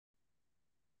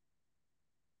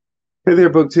Hey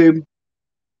there, BookTube.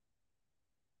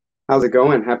 How's it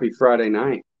going? Happy Friday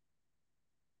night.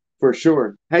 For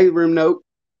sure. Hey, Room Note.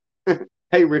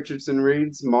 Hey, Richardson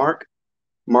Reads. Mark.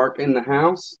 Mark in the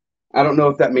house. I don't know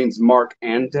if that means Mark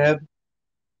and Deb.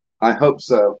 I hope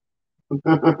so.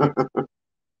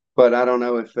 But I don't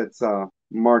know if it's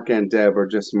Mark and Deb or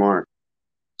just Mark.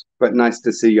 But nice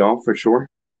to see y'all for sure.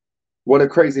 What a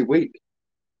crazy week.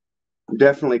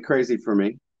 Definitely crazy for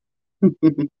me.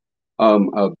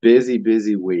 A busy,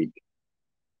 busy week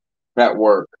at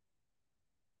work,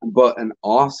 but an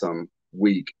awesome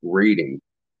week reading.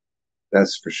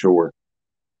 That's for sure.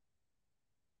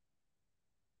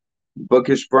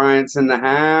 Bookish Bryant's in the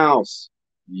house.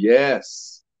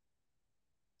 Yes.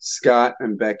 Scott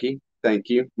and Becky, thank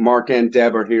you. Mark and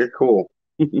Deb are here. Cool.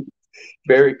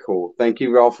 Very cool. Thank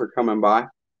you all for coming by.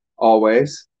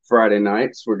 Always Friday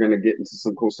nights. We're going to get into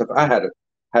some cool stuff.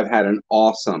 Have had an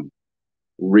awesome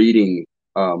reading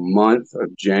month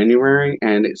of January,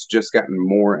 and it's just gotten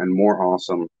more and more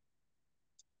awesome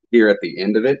here at the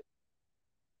end of it.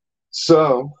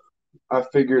 So I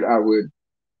figured I would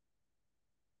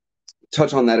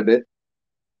touch on that a bit.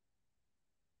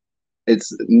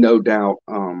 It's no doubt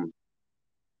an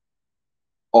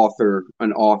author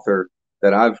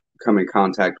that I've come in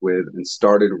contact with and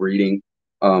started reading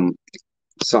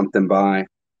something by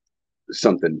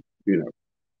something,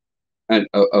 and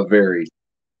a very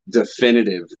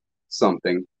definitive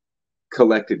something,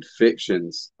 collected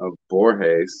fictions of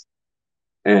Borges.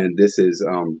 And this is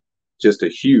just a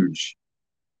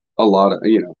lot of,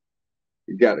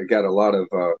 got a lot of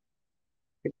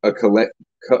a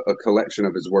collection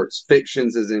of his works.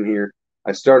 Fictions is in here.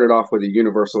 I started off with a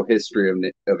universal history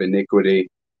of iniquity,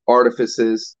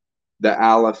 artifices, the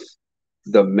Aleph,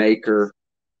 the Maker,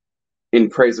 In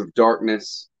Praise of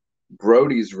Darkness,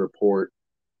 Brody's Report,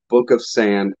 Book of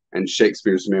Sand, and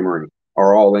Shakespeare's Memory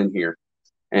are all in here.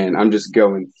 And I'm just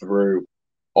going through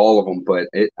all of them, but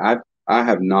I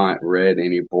have not read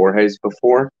any Borges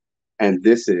before, and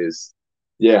this is,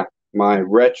 yeah, my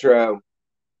retro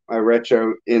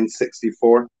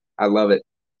N64. I love it.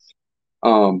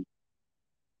 Um,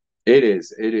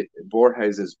 it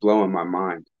Borges is blowing my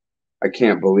mind. I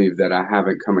can't believe that I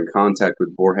haven't come in contact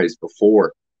with Borges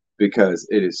before because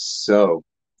it is so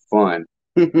fun.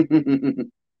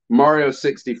 Mario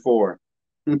 64.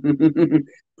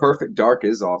 Perfect Dark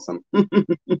is awesome. I've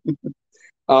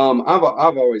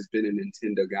always been a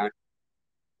Nintendo guy.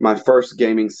 My first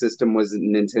gaming system was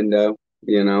Nintendo.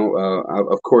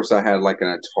 Of course, I had like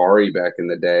an Atari back in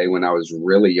the day when I was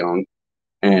really young,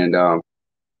 and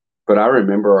but I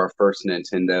remember our first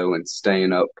Nintendo and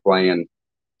staying up playing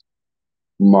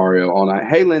Mario all night.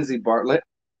 Hey, Lindsay Bartlett.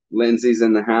 Lindsay's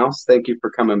in the house. Thank you for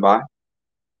coming by,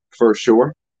 for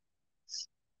sure.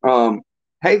 Um,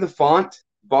 hey, the font,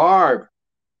 Barb.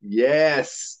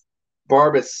 Yes,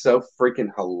 Barb is so freaking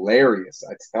hilarious.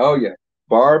 I tell you,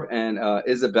 Barb and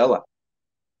Isabella,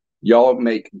 y'all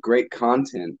make great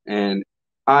content, and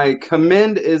I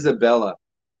commend Isabella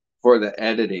for the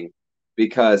editing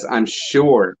because I'm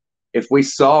sure if we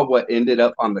saw what ended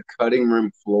up on the cutting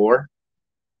room floor,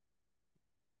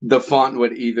 the font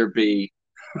would either be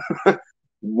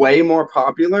way more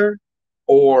popular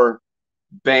or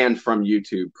banned from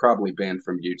YouTube, probably banned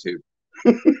from YouTube.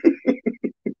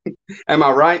 Am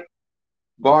I right,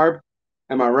 Barb?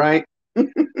 Am I right?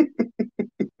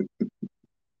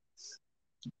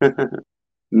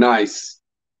 Nice.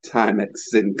 Time at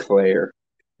Sinclair.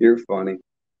 You're funny.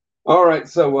 All right,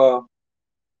 so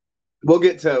we'll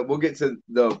get to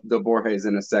the Borges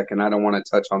in a second. I don't want to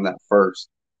touch on that first,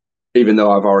 even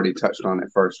though I've already touched on it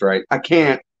first, right? I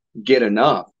can't get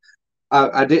enough.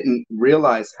 I didn't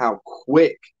realize how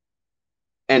quick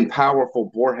and powerful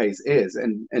Borges is,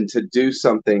 and to do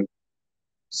something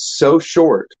so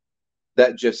short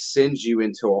that just sends you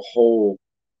into a whole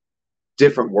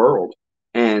different world,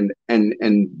 and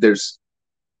there's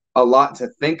a lot to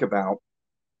think about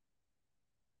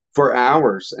for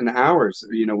hours and hours.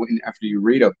 After you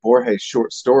read a Borges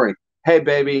short story. Hey,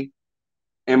 baby,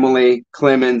 Emily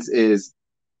Clemens is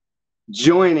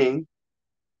joining,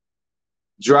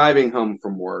 driving home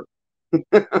from work.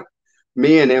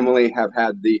 Me and Emily have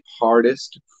had the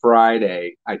hardest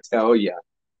Friday, I tell you.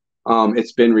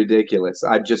 It's been ridiculous.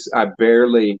 I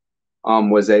barely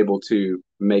was able to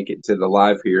make it to the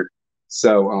live here.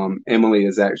 So Emily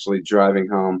is actually driving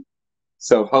home.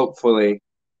 So hopefully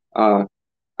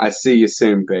I see you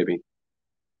soon, baby.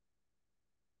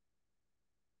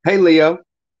 Hey, Leo.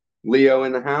 Leo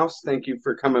in the house. Thank you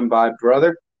for coming by,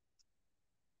 brother.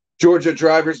 Georgia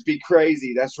drivers be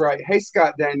crazy. That's right. Hey,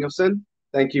 Scott Danielson.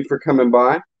 Thank you for coming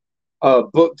by.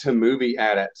 Book to movie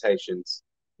adaptations.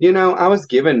 I was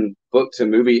giving book to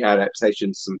movie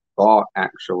adaptations some thought,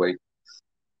 actually.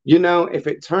 If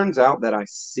it turns out that I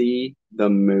see the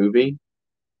movie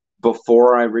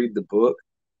before I read the book,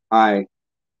 I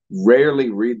rarely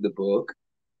read the book.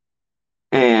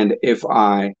 And if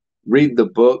I read the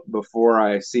book before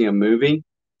I see a movie,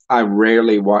 I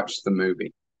rarely watch the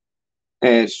movie.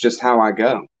 And it's just how I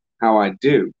go, how I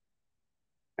do.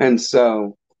 And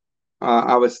so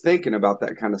I was thinking about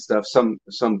that kind of stuff. Some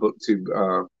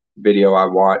booktube video I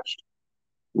watched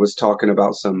was talking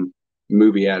about some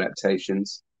movie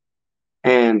adaptations.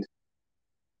 And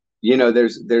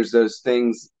there's those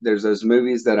things, there's those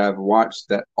movies that I've watched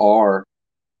that are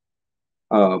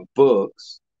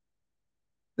books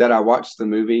that I watched the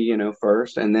movie,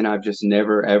 first, and then I've just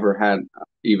never ever had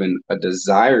even a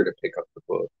desire to pick up the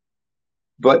book.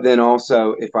 But then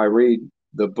also, if I read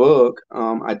the book,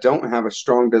 I don't have a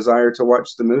strong desire to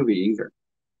watch the movie either.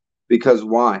 Because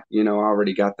why? I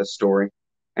already got the story,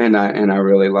 and I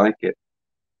really like it.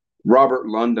 Robert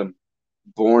Lundum,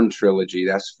 Bourne trilogy,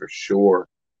 that's for sure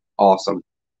awesome.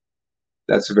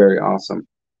 That's very awesome.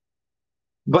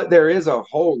 But there is a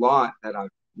whole lot that I've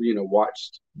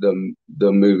watched the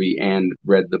movie and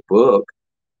read the book,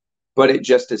 but it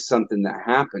just is something that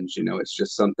happens. It's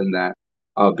just something that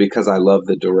because I love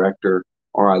the director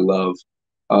or I love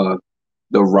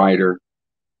the writer,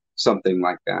 something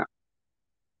like that.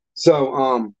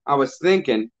 So I was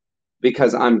thinking,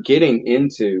 because I'm getting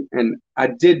into, and I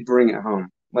did bring it home.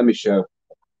 Let me show.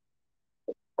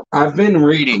 I've been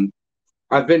reading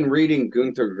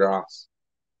Gunter Grass,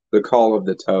 The Call of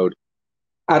the Toad.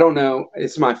 I don't know.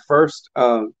 It's my first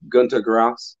Gunter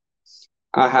Grass.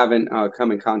 I haven't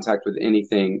come in contact with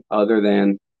anything other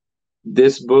than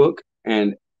this book,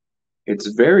 and it's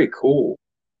very cool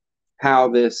how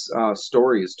this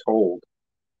story is told.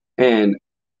 And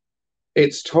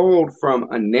it's told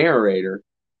from a narrator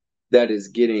that is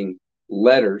getting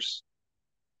letters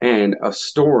and a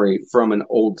story from an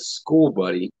old school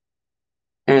buddy.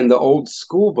 And the old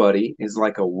school buddy is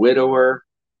like a widower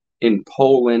in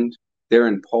Poland. They're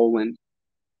in Poland.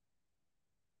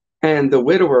 And the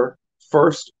widower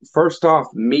first off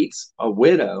meets a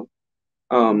widow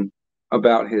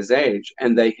about his age,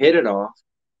 and they hit it off,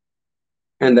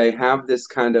 and they have this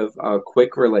kind of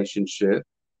quick relationship,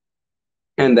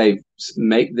 and they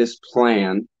make this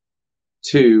plan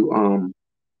to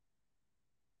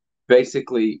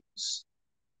basically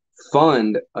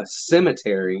fund a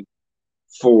cemetery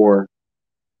for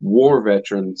war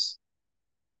veterans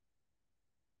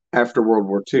after World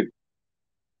War II.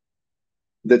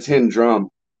 The Tin Drum,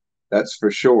 that's for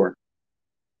sure.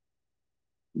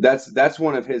 That's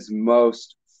one of his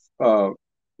most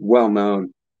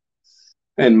well-known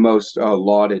and most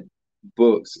lauded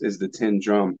books is The Tin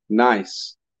Drum.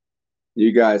 Nice.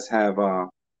 You guys have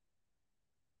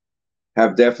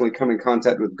definitely come in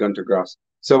contact with Gunter Grass.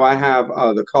 So I have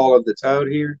The Call of the Toad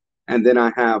here, and then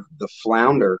I have The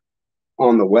Flounder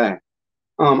on the way.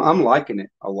 I'm liking it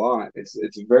a lot. It's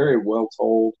very well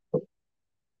told.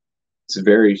 It's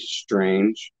very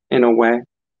strange in a way,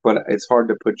 but it's hard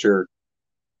to put your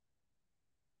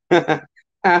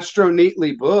Astro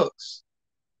Neatly Books.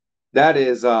 That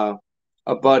is a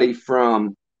buddy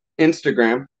from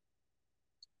Instagram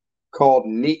called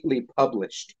Neatly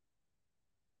Published.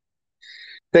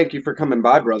 Thank you for coming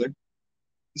by, brother.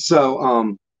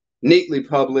 So, Neatly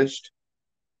Published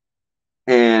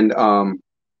and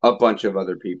a bunch of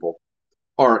other people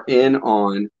are in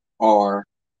on our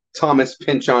Thomas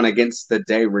Pynchon Against the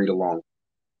Day read along.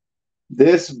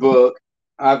 This book,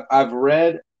 I've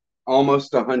read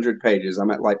almost 100 pages.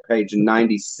 I'm at like page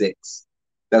 96.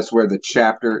 That's where the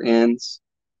chapter ends.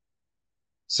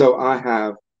 So I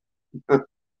have,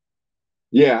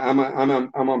 yeah, I'm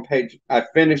on page. I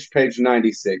finished page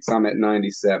 96. I'm at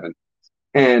 97,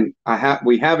 and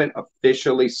we haven't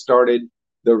officially started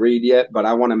the read yet, but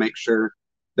I want to make sure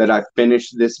that I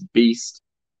finish this beast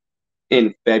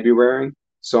in February,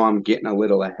 so I'm getting a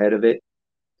little ahead of it.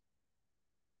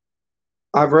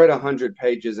 I've read 100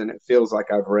 pages, and it feels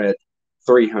like I've read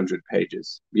 300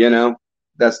 pages.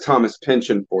 That's Thomas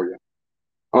Pynchon for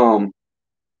you.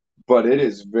 But it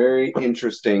is very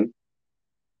interesting,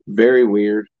 very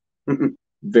weird,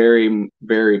 very,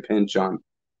 very Pynchon.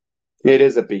 It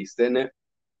is a beast, isn't it?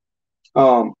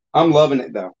 I'm loving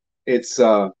it though.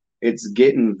 It's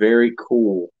getting very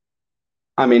cool.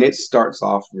 I mean, it starts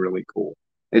off really cool.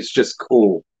 It's just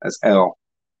cool as hell.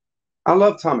 I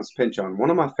love Thomas Pynchon, one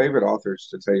of my favorite authors,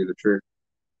 to tell you the truth.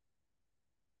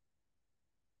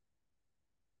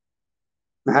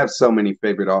 I have so many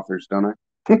favorite authors, don't I?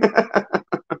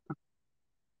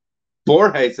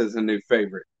 Borges is a new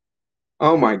favorite.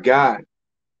 Oh my God.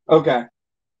 Okay.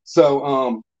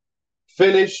 So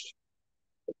finished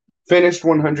finished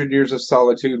 100 Years of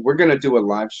Solitude. We're gonna do a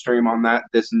live stream on that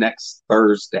this next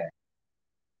Thursday.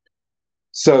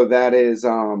 So that is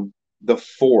the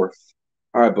 4th,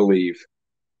 I believe.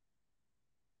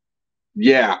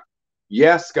 Yeah.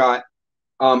 Yeah, Scott.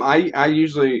 I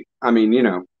usually, I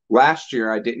mean, last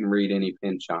year I didn't read any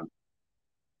Pynchon,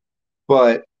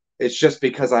 but it's just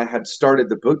because I had started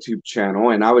the BookTube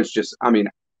channel and I was just, I mean,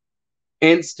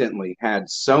 instantly had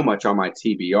so much on my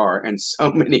TBR and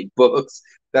so many books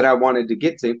that I wanted to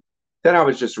get to that I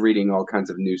was just reading all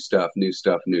kinds of new stuff, new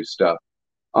stuff, new stuff.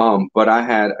 But I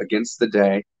had Against the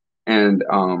Day and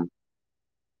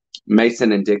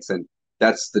Mason and Dixon.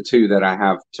 That's the two that I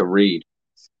have to read.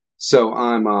 So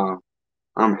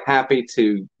I'm happy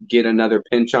to get another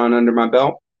Pynchon under my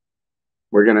belt.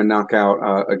 We're gonna knock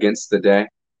out Against the Day,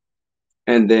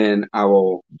 and then I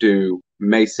will do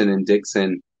Mason and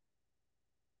Dixon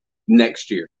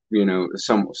next year.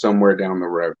 Somewhere down the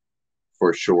road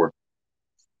for sure.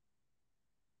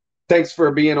 Thanks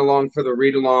for being along for the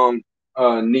read along,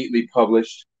 neatly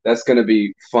published. That's going to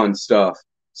be fun stuff.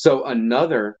 So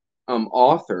another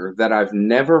author that I've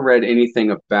never read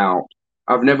anything about,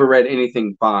 I've never read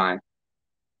anything by.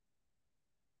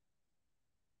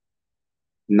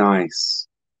 Nice.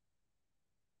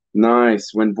 Nice.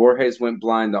 When Borges went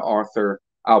blind, the author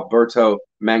Alberto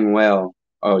Manuel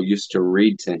used to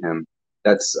read to him.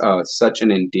 That's such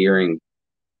an endearing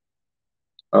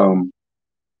um,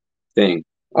 thing.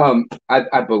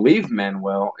 I believe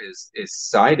Manuel is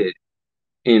cited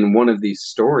in one of these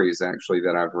stories actually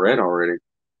that I've read already.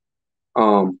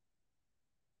 Um,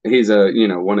 he's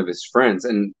one of his friends,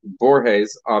 and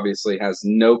Borges obviously has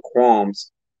no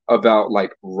qualms about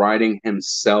like writing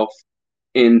himself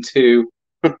into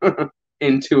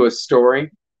into a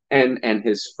story, and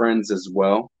his friends as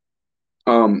well.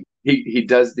 He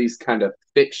does these kind of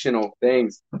fictional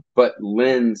things, but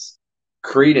lends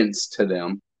credence to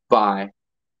them by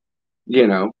you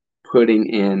know putting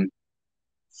in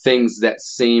things that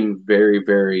seem very,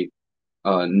 very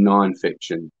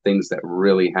nonfiction, things that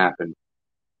really happen.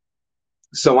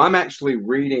 So I'm actually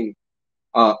reading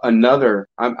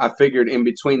I figured in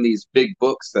between these big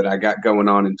books that I got going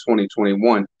on in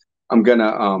 2021, I'm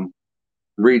gonna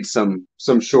read some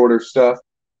shorter stuff,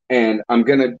 and I'm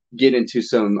gonna get into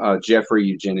some Jeffery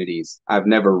Eugenides. I've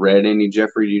never read any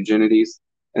Jeffery Eugenides,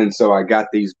 and so I got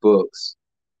these books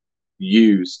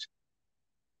used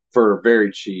for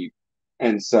very cheap.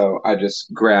 And so I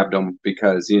just grabbed them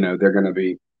because, they're going to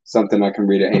be something I can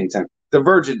read at any time. The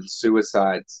Virgin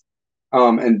Suicides.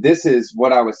 And this is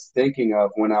what I was thinking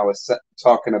of when I was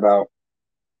talking about.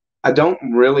 I don't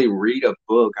really read a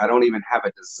book. I don't even have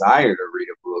a desire to read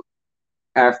a book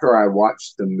after I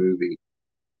watch the movie.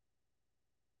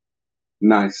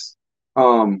 Nice.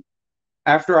 Um,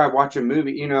 After I watch a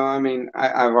movie, I mean,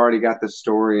 I've already got the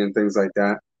story and things like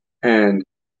that. And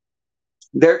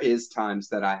there is times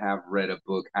that I have read a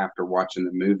book after watching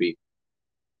the movie,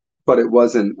 but it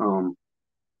wasn't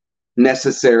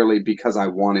necessarily because I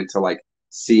wanted to like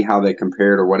see how they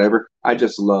compared or whatever. I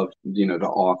just loved, the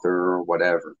author or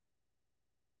whatever.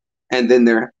 And then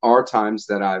there are times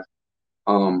that I've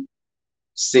um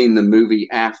seen the movie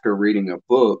after reading a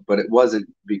book, but it wasn't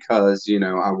because,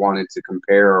 I wanted to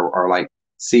compare or like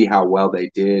see how well they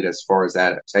did as far as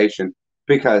adaptation,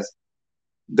 because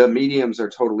the mediums are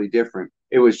totally different.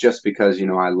 It was just because,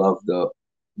 I love the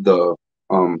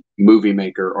movie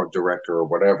maker or director or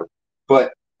whatever.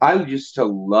 But I used to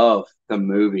love the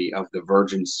movie of the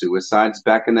Virgin Suicides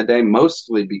back in the day,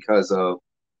 the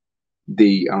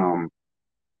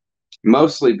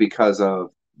mostly because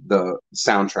of the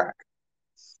soundtrack.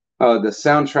 The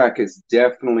soundtrack is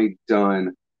definitely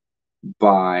done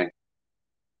by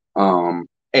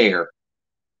Air,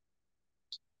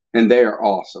 and they are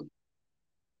awesome.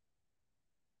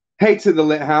 Hey to the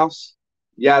Lit House.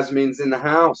 Yasmin's in the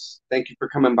house. Thank you for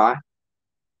coming by.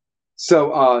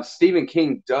 So Stephen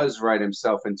King does write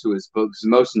himself into his books,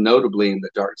 most notably in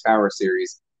the Dark Tower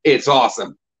series. It's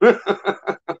awesome.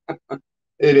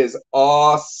 It is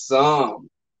awesome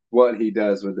what he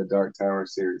does with the Dark Tower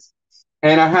series.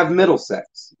 And I have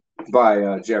Middlesex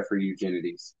by Jeffery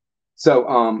Eugenides.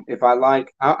 So if I'm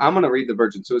going to read The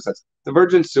Virgin Suicides. The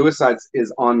Virgin Suicides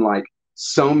is on like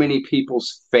so many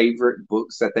people's favorite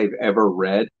books that they've ever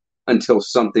read until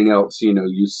something else,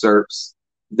 usurps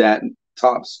that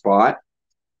top spot.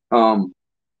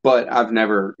 But I've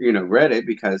never, read it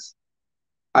because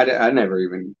I never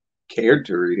even cared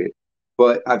to read it.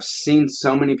 But I've seen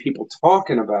so many people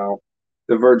talking about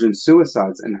The Virgin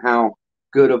Suicides and how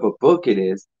good of a book it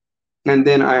is. And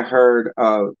then I heard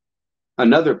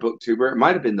another booktuber, it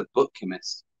might have been The Book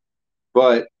Chemist,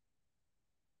 but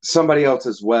somebody else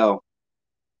as well,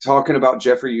 talking about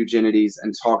Jeffery Eugenides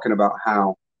and talking about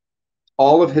how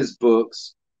all of his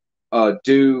books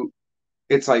do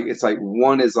it's like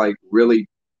one is like really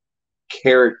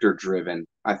character driven.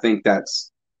 I think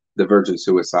that's the Virgin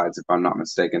Suicides, if I'm not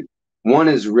mistaken. One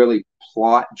is really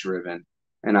plot driven,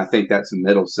 and I think that's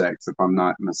Middlesex, if I'm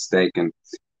not mistaken.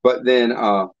 But then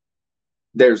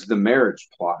there's the marriage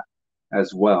plot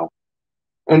as well.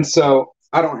 And so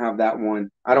I don't have that one.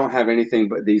 I don't have anything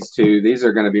but these two. These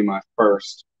are going to be my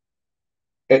first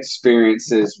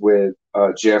experiences with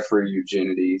Jeffery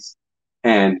Eugenides,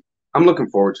 and I'm looking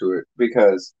forward to it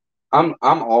because I'm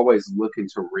always looking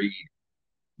to read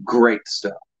great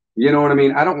stuff. You know what I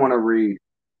mean? I don't want to read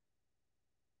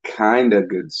kind of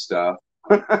good stuff.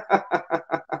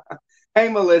 Hey,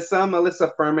 Melissa.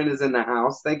 Melissa Furman is in the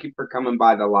house. Thank you for coming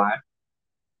by the live.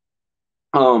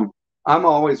 I'm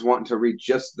always wanting to read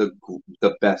just the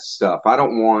best stuff. I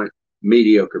don't want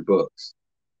mediocre books.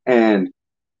 And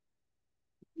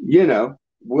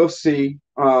we'll see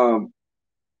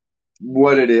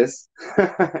what it is,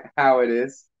 how it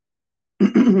is,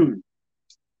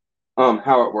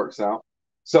 how it works out.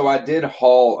 So I did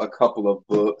haul a couple of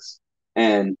books,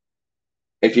 and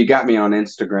if you got me on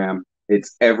Instagram,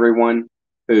 it's everyone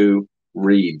who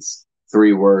reads,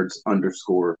 3 words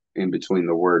underscore in between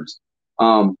the words.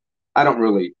 I don't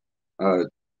really,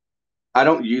 I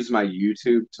don't use my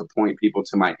YouTube to point people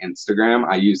to my Instagram.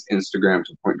 I use Instagram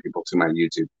to point people to my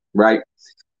YouTube, right?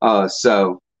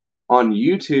 So on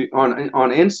YouTube,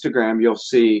 on Instagram, you'll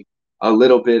see a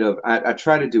little bit of. I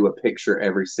try to do a picture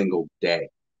every single day,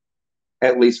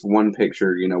 at least one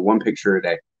picture. One picture a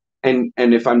day. And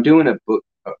if I'm doing a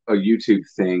YouTube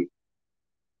thing,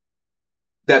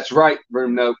 that's right,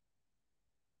 room note.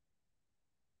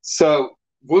 So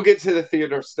we'll get to the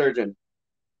Theodore Sturgeon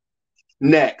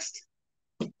next.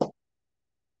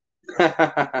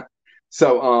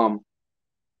 So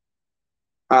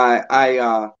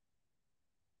I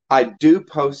do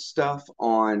post stuff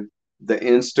on the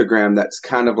Instagram that's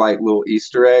kind of like little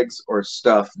Easter eggs or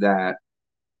stuff that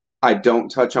I don't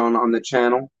touch on the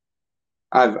channel.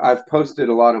 I've posted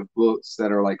a lot of books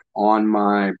that are like on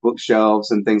my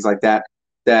bookshelves and things like that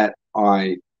that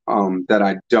I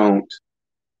don't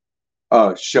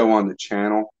show on the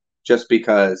channel just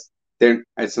because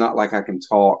it's not like I can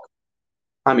talk.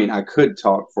 I mean, I could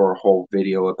talk for a whole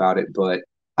video about it, but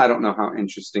I don't know how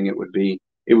interesting it would be.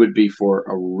 It would be for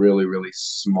a really, really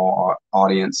small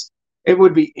audience. It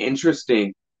would be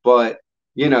interesting, but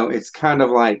it's kind of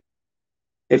like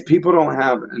if people don't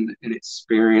have an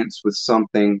experience with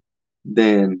something,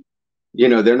 then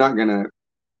they're not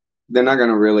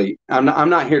gonna really. I'm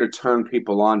not here to turn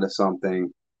people on to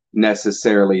something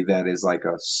necessarily that is like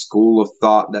a school of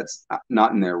thought that's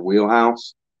not in their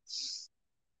wheelhouse.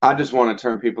 I just want to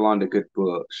turn people on to good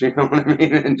books, you know what I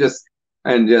mean? And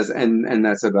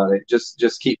that's about it.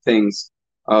 Just keep things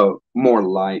more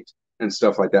light and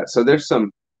stuff like that. So there's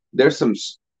some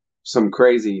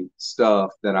crazy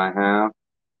stuff that I have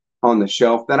on the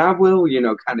shelf that I will,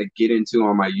 kind of get into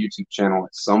on my YouTube channel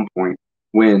at some point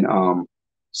when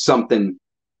something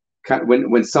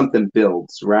when something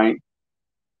builds, right?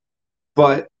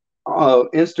 But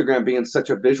Instagram being such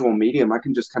a visual medium, I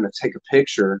can just kind of take a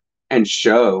picture and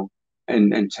show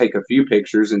and take a few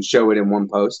pictures and show it in one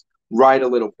post, write a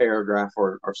little paragraph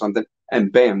or something,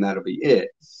 and bam, that'll be it.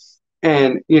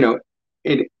 And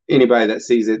anybody that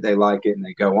sees it, they like it and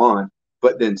they go on.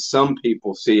 But then some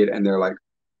people see it and they're like,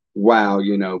 wow,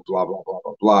 blah blah blah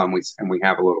blah blah, and we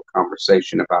have a little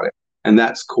conversation about it, and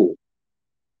that's cool.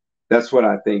 That's what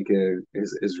I think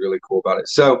is really cool about it.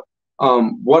 So,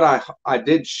 what I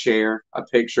did share a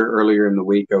picture earlier in the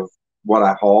week of what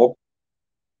I hauled,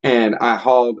 and I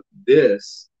hauled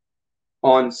this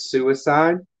on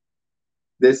suicide.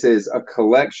 This is a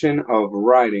collection of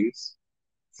writings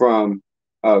from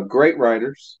great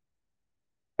writers,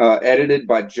 edited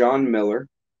by John Miller,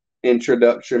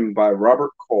 introduction by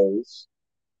Robert Coles,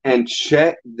 and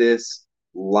check this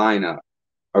lineup,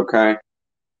 okay,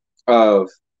 of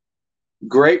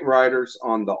great writers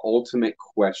on the ultimate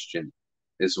question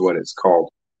is what it's called.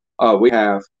 We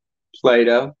have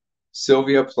Plato,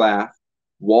 Sylvia Plath,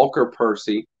 Walker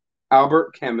Percy,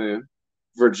 Albert Camus,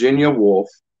 Virginia Woolf,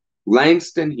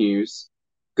 Langston Hughes,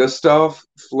 Gustave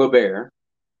Flaubert,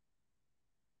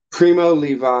 Primo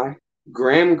Levi,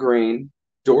 Graham Greene,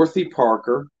 Dorothy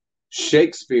Parker,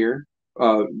 Shakespeare,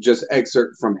 just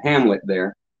excerpt from Hamlet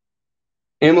there,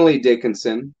 Emily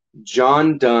Dickinson,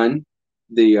 John Donne,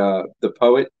 the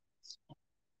poet,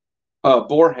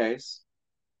 Borges,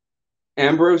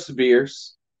 Ambrose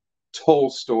Bierce,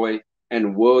 Tolstoy,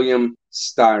 and William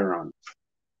Styron.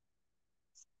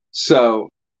 So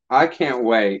I can't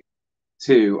wait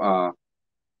to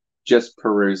just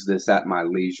peruse this at my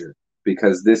leisure,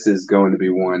 because this is going to be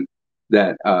one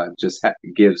that just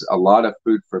gives a lot of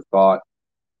food for thought.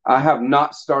 I have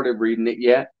not started reading it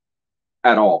yet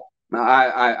at all.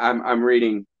 I'm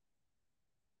reading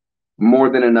more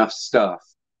than enough stuff,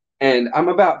 and I'm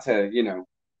about to,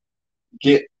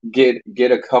 get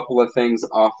get a couple of things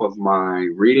off of my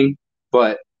reading,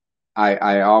 but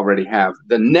I already have.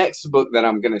 The next book that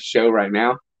I'm going to show right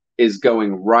now is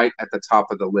going right at the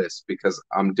top of the list, because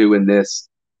I'm doing this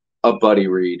a buddy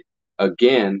read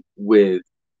again with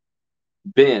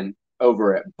Ben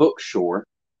over at Bookshore.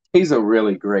 He's a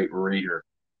really great reader.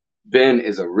 Ben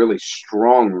is a really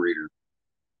strong reader.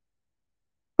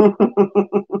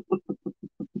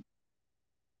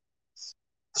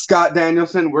 Scott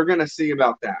Danielson, we're gonna see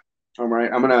about that. All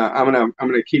right, I'm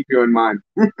gonna keep you in mind.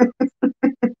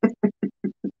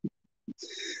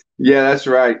 Yeah, that's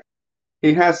right.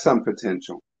 He has some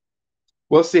potential.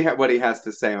 We'll see what he has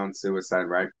to say on suicide,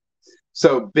 right?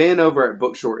 So Ben over at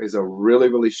Bookshore is a really,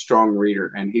 really strong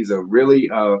reader, and he's a really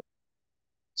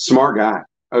smart guy,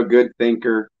 a good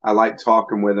thinker. I like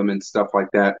talking with him and stuff like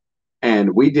that.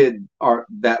 And we did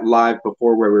that live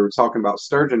before where we were talking about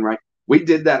Sturgeon, right? We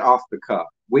did that off the cuff.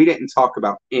 We didn't talk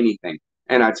about anything.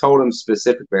 And I told him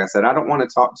specifically, I said, I don't want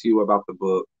to talk to you about the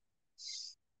book.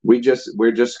 We're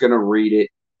just gonna read it,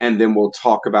 and then we'll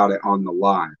talk about it on the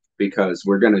live, because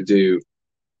we're gonna be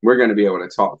able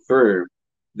to talk through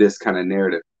this kind of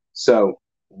narrative. So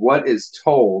what is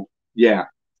told, yeah,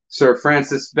 Sir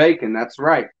Francis Bacon, that's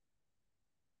right.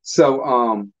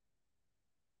 So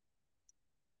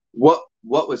what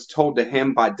was told to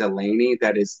him by Delaney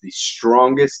that is the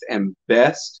strongest and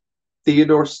best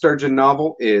Theodore Sturgeon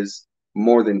novel is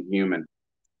More Than Human.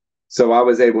 So I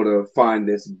was able to find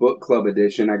this book club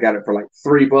edition. I got it for like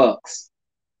 $3.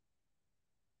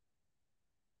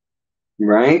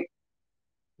 Right?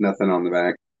 Nothing on the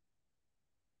back.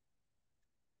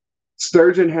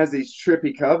 Sturgeon has these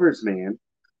trippy covers, man.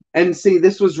 And see,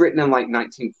 this was written in like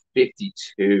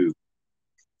 1952.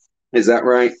 Is that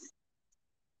right?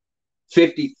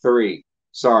 53.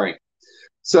 Sorry.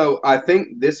 So I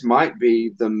think this might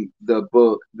be the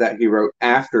book that he wrote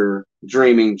after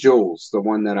Dreaming Jewels, the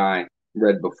one that I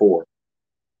read before.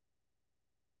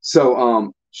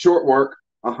 So short work,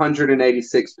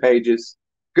 186 pages.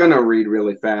 Gonna read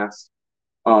really fast.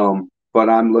 But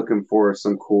I'm looking for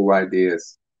some cool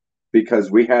ideas,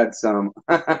 because we had some.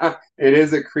 It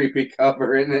is a creepy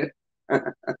cover, isn't it?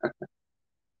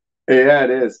 Yeah, it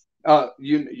is.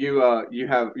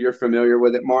 You're familiar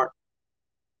with it, Mark.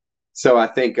 So I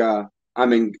think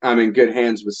I'm in good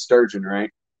hands with Sturgeon, right?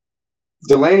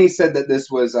 Delaney said that this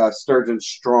was Sturgeon's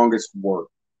strongest work.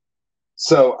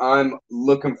 So I'm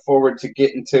looking forward to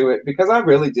getting to it, because I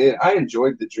really did. I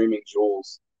enjoyed the Dreaming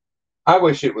Jewels. I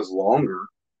wish it was longer.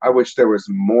 I wish there was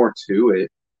more to it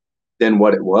than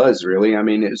what it was, really. I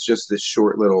mean, it's just this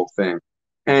short little thing.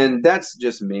 And that's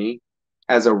just me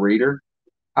as a reader.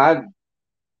 I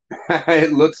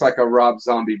It looks like a Rob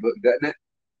Zombie book, doesn't it?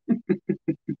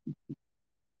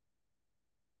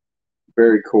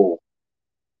 Very cool.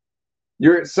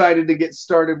 You're excited to get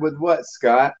started with what,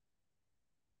 Scott?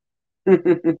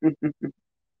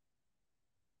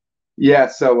 Yeah,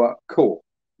 so cool.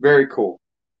 Very cool.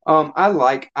 I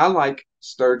like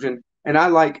Sturgeon, and I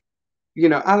like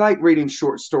reading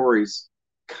short stories,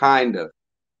 kind of.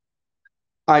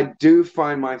 I do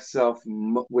find myself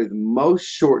with most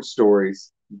short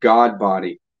stories,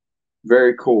 Godbody.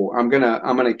 Very cool. I'm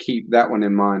gonna keep that one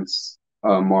in mind,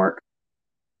 Mark.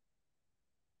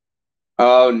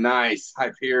 Oh, nice.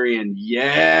 Hyperion.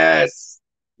 Yes.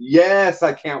 Yes,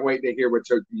 I can't wait to hear what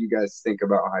you guys think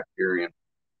about Hyperion.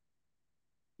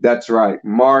 That's right.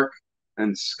 Mark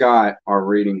and Scott are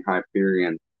reading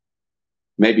Hyperion.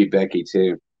 Maybe Becky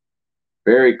too.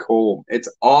 Very cool. It's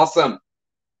awesome.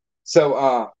 So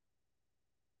I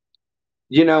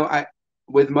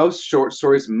with most short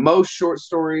stories,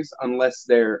 unless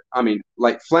I mean,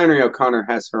 like Flannery O'Connor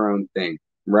has her own thing,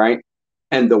 right?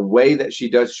 And the way that she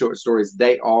does short stories,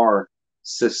 they are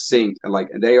succinct, like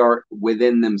they are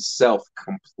within themselves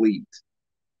complete.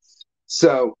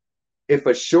 So if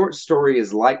a short story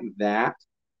is like that,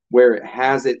 where it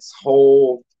has its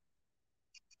whole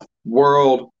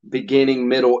world, beginning,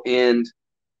 middle, end,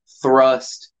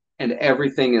 thrust, and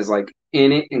everything is like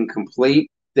in it and complete,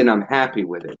 then I'm happy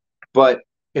with it. But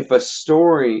if a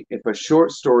short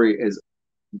story is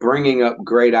bringing up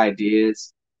great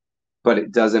ideas, but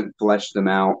it doesn't flesh them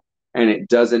out, and it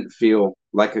doesn't feel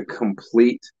like a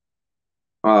complete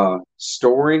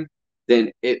story,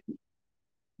 then it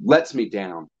lets me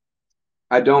down.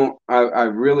 I don't. I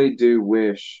really do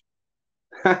wish.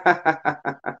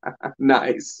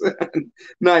 Nice.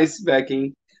 Nice,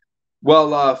 Becky.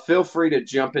 Well, feel free to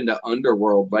jump into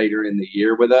Underworld later in the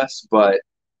year with us, but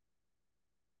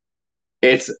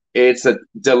it's a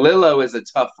DeLillo is a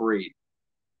tough read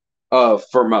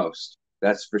for most.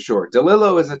 That's for sure.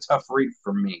 DeLillo is a tough read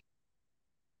for me.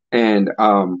 And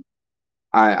I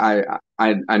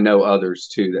know others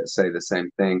too that say the same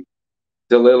thing.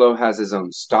 DeLillo has his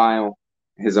own style,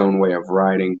 his own way of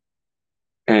writing,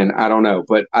 and I don't know,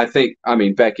 but I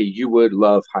mean, Becky, you would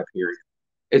love Hyperion.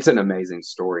 It's an amazing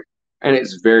story, and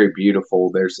it's very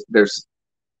beautiful. There's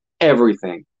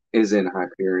everything is in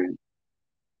Hyperion.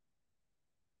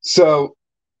 So,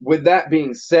 with that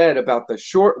being said about the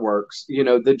short works,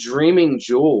 the Dreaming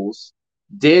Jewels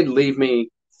did leave me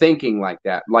thinking like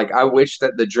that. Like, I wish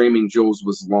that the Dreaming Jewels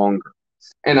was longer.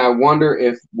 And I wonder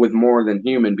if with More Than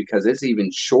Human, because it's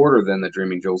even shorter than the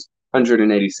Dreaming Jewels,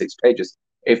 186 pages,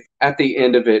 if at the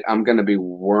end of it, I'm going to be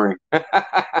worrying.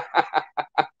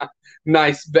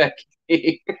 Nice,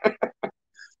 Becky.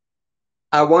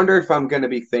 I wonder if I'm going to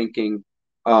be thinking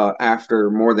after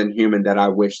More Than Human that I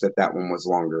wish that that one was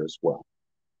longer as well,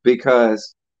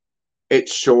 because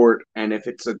it's short, and if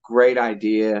it's a great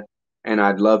idea and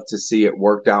I'd love to see it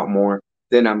worked out more,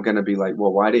 then I'm going to be like,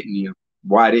 well, why didn't you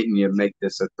make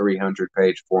this a 300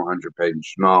 page, 400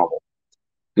 page novel?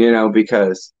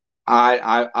 Because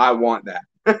I want that.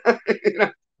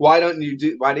 Why didn't you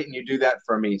do that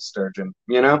for me, Sturgeon?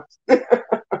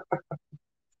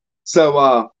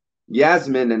 So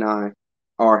Yasmin and I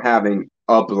are having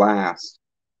a blast.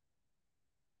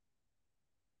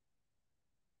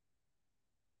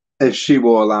 If she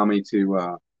will allow me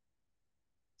to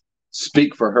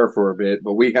speak for her for a bit,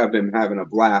 but we have been having a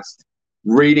blast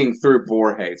reading through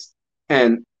Borges.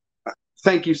 And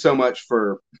thank you so much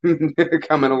for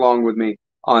coming along with me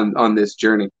on this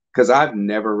journey, because I've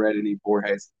never read any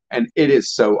Borges, and it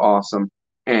is so awesome.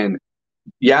 And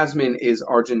Yasmin is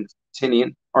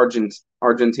Argentine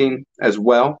as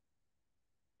well,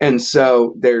 and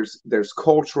so there's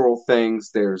cultural things,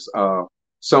 there's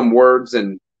some words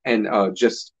and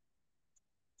just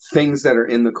things that are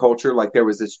in the culture. Like there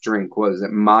was this drink, what is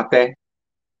it, mate,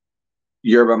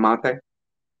 yerba mate,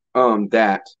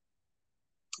 that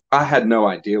I had no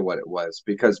idea what it was,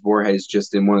 because Borges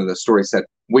just in one of the stories said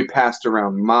we passed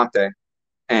around mate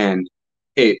and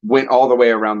it went all the way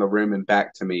around the room and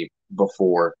back to me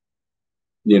before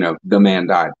the man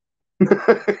died.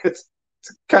 it's,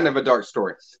 it's kind of a dark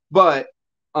story, but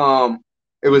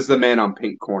it was the man on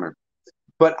pink corner.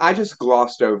 But I just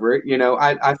glossed over it.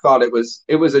 I thought it was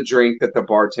a drink that the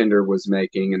bartender was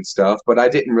making and stuff, but I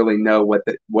didn't really know what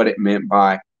it meant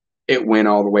by it went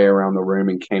all the way around the room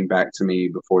and came back to me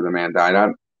before the man died. I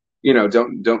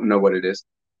don't know what it is.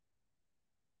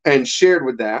 And shared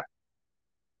with that,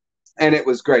 and it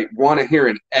was great. Want to hear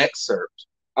an excerpt?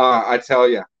 I tell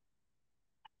you,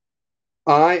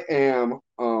 I am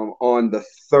on the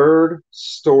third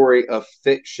story of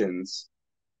fictions,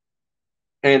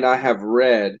 and I have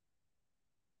read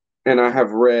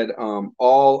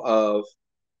all of,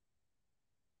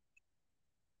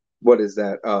 what is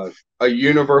that? A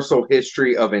Universal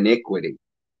History of Iniquity.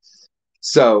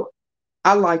 So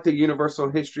I like the Universal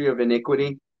History of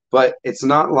Iniquity, but it's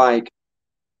not like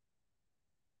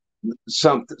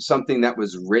something that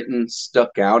was written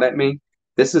stuck out at me.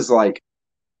 This is like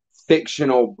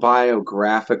fictional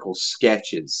biographical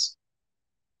sketches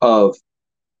of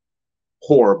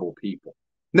horrible people.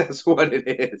 That's what it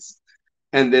is.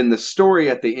 And then the story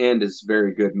at the end is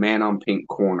very good. Man on Pink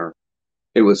Corner.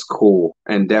 It was cool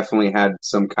and definitely had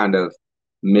some kind of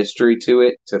mystery to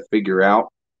it to figure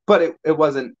out. But it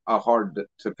wasn't a hard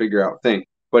to figure out thing.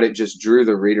 But it just drew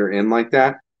the reader in like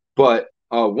that. But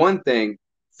one thing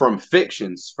from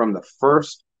fictions, from the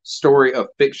first story of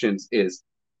fictions, is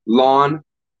Lawn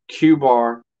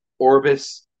Cubar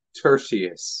Orbis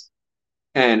Tertius.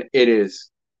 And it is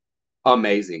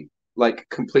amazing, like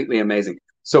completely amazing.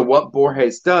 So what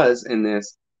Borges does in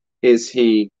this is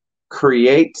he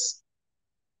creates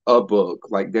a book,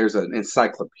 like there's an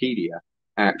encyclopedia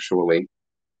actually.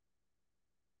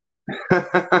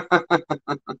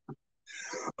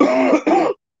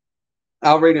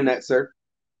 I'll read an excerpt.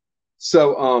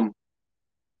 So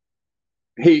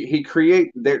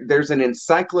there's an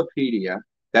encyclopedia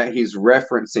that he's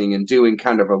referencing and doing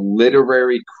kind of a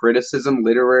literary criticism,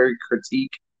 literary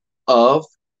critique of,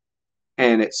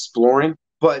 and exploring.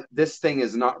 But this thing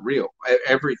is not real.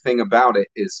 Everything about it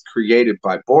is created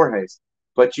by Borges,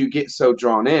 but you get so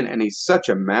drawn in, and he's such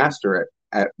a master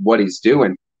at what he's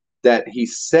doing, that he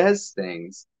says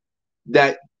things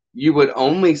that you would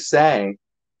only say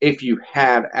if you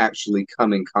had actually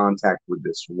come in contact with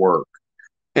this work.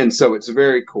 And so it's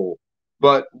very cool.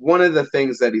 But one of the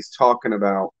things that he's talking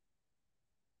about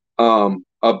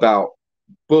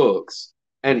books,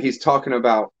 and he's talking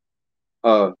about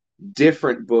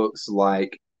different books,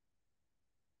 like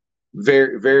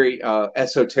very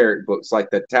esoteric books like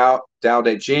the Tao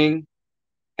Te Ching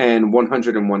and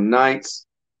 101 Nights,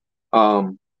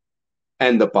 um,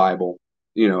 and the Bible,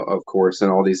 of course,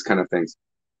 and all these kind of things.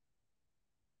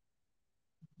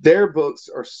 Their books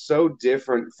are so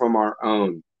different from our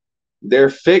own. Their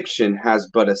fiction has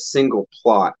but a single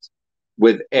plot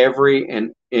with every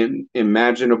and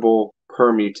imaginable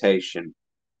permutation.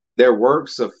 Their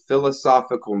works of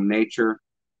philosophical nature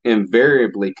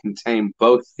invariably contain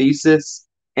both thesis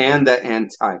and the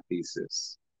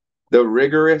antithesis, the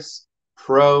rigorous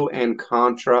pro and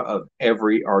contra of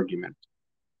every argument.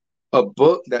 A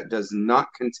book that does not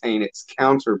contain its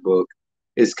counter book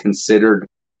is considered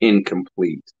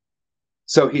incomplete.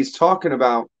 So he's talking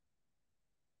about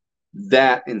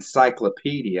that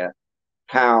encyclopedia,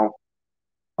 how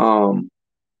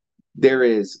there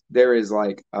is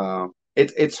like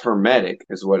it's hermetic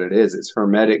is what it is. It's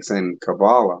hermetics and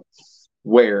Kabbalah,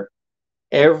 where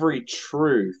every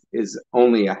truth is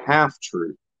only a half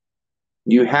truth.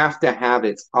 You have to have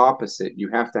its opposite. You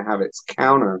have to have its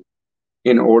counter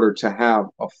in order to have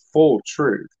a full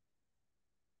truth.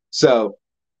 So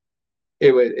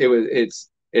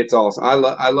it's awesome.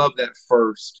 I love that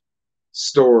first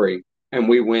story, and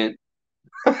we went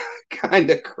kind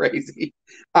of crazy.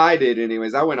 I did,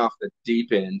 anyways. I went off the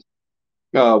deep end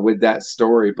with that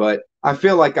story, but I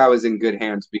feel like I was in good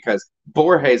hands because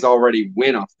Borges already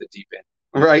went off the deep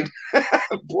end, right?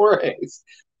 Borges,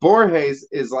 Borges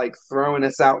is like throwing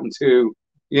us out into,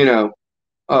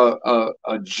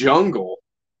 a jungle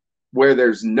where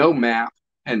there's no map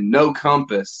and no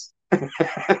compass,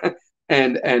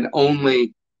 and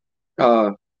only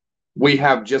we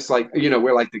have, just like,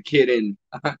 we're like the kid in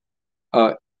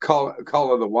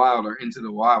Call of the Wild or Into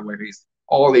the Wild, where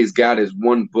he's got is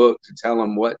one book to tell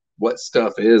him what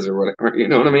stuff is or whatever. You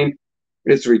know what I mean?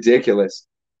 It's ridiculous.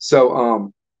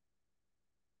 So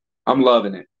I'm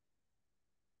loving it.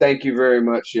 Thank you very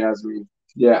much, Yasmin.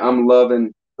 Yeah, I'm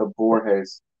loving the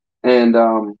Borges. And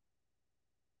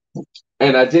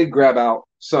I did grab out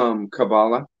some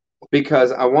Kabbalah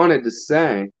because I wanted to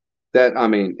say that, I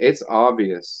mean, it's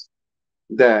obvious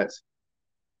that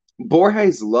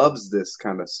Borges loves this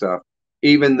kind of stuff,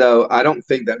 even though I don't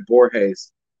think that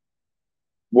Borges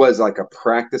was like a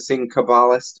practicing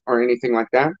Kabbalist or anything like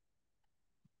that.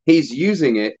 He's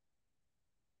using it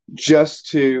just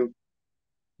to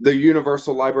the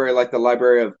universal library, like the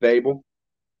Library of Babel,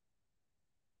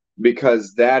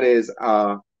 because that is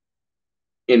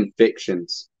in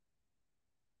fictions,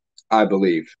 I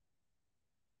believe.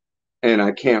 And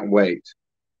I can't wait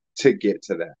to get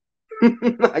to that.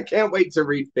 I can't wait to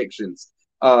read fictions.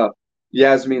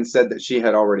 Yasmin said that she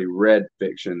had already read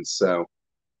fictions, so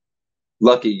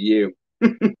lucky you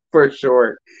for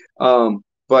sure.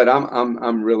 But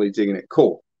I'm really digging it.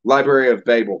 Cool. Library of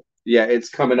Babel. Yeah, it's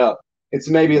coming up. It's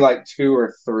maybe like 2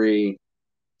 or 3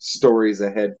 stories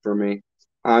ahead for me.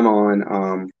 I'm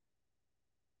on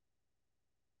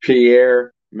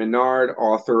Pierre Menard,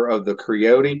 author of the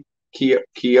Quixote.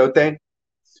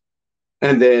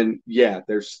 And then, yeah,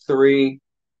 there's 3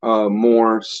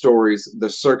 more stories. The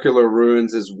Circular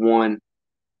Ruins is one.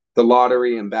 The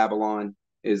Lottery in Babylon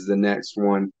is the next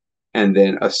one. And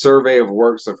then A Survey of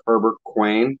Works of Herbert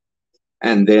Quain.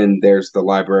 And then there's the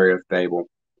Library of Babel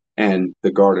and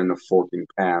the Garden of Forking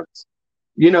Paths.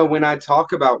 When I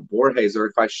talk about Borges, or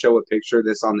if I show a picture of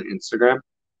this on the Instagram,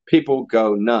 people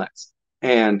go nuts.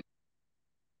 And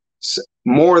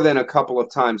more than a couple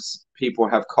of times, people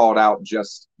have called out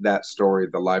just that story,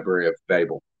 the Library of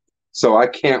Babel. So I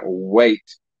can't wait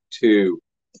to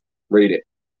read it.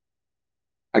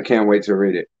 I can't wait to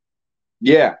read it.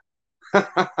 Yeah.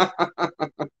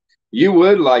 You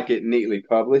would like it neatly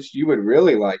published. You would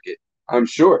really like it. I'm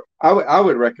sure. I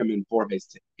would recommend Borges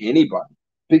to anybody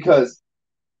because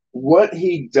what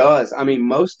he does, I mean,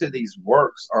 most of these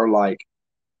works are like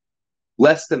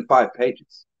less than 5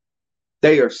 pages.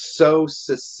 They are so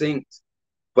succinct,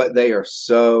 but they are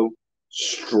so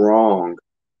strong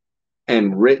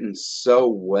and written so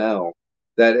well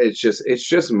that it's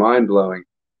just mind blowing.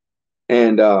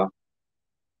 And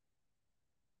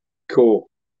cool.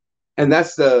 And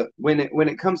that's when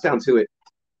it comes down to it,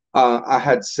 I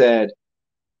had said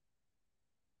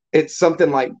it's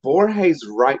something like Borges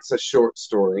writes a short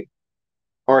story,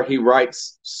 or he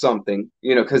writes something,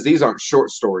 because these aren't short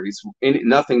stories.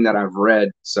 Nothing that I've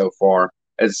read so far,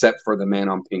 except for The Man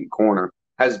on Pink Corner,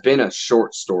 has been a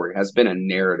short story, has been a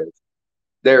narrative.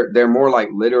 They're more like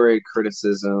literary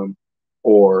criticism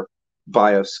or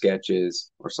bio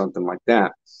sketches or something like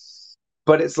that.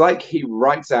 But it's like he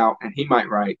writes out, and he might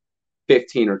write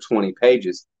 15 or 20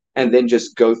 pages and then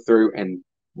just go through and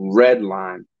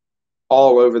redline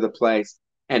all over the place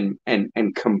and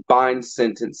combine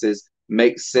sentences,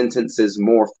 make sentences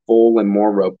more full and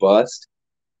more robust,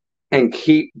 and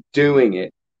keep doing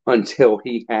it until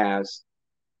he has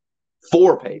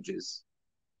 4 pages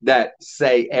that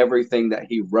say everything that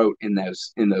he wrote in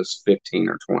those 15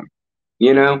 or 20,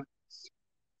 you know?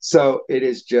 So it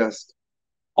is just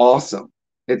awesome.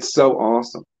 It's so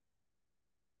awesome.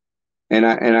 And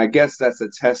I guess that's a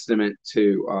testament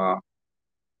to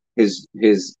his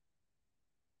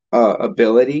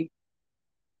ability,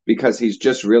 because he's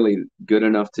just really good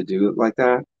enough to do it like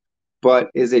that. But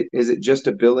is it just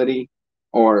ability,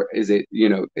 or is it,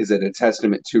 is it a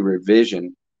testament to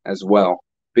revision as well?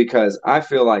 Because I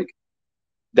feel like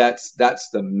that's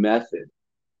the method.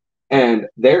 And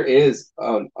there is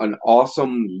an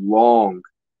awesome long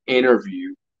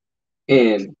interview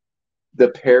in the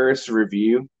Paris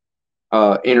Review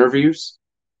interviews.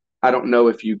 I don't know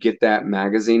if you get that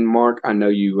magazine, Mark. I know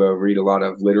you read a lot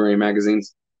of literary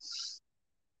magazines.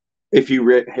 If you've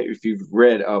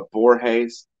read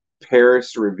Borges'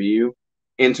 Paris Review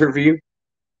interview,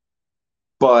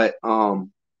 but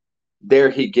there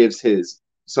he gives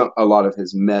a lot of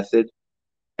his method,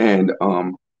 and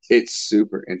it's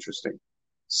super interesting,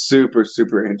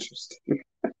 super interesting.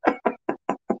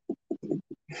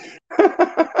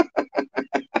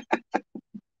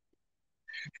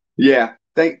 Yeah,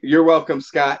 you're welcome,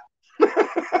 Scott.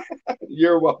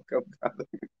 You're welcome, brother.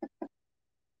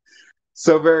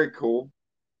 So very cool.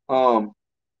 Um,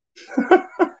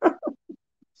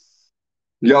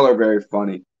 y'all are very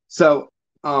funny. So,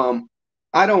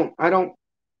 I don't, I don't,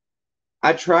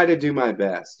 I try to do my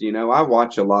best. I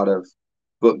watch a lot of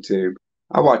BookTube.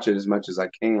 I watch it as much as I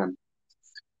can.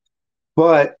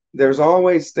 But there's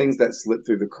always things that slip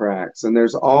through the cracks, and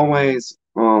there's always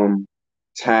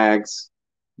tags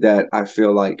that I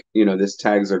feel like, this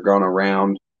tags are gone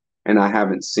around and I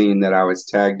haven't seen that I was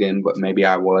tagged in, but maybe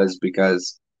I was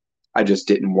because I just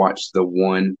didn't watch the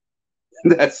one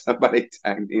that somebody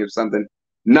tagged me or something.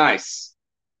 Nice.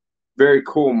 Very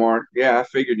cool, Mark. Yeah, I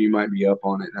figured you might be up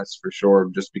on it. That's for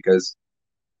sure, just because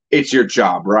it's your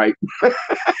job, right?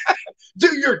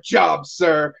 Do your job,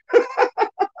 sir.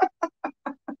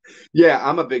 Yeah,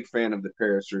 I'm a big fan of the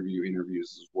Paris Review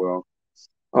interviews as well.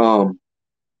 Um,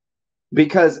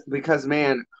 because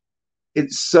man,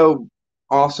 it's so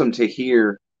awesome to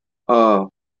hear uh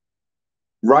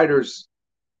writers'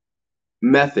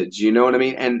 methods, you know what I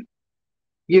mean? And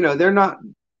they're not,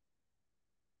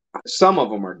 some of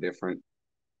them are different,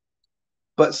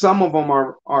 but some of them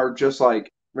are just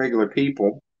like regular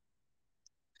people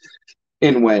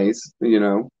in ways,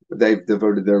 they've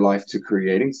devoted their life to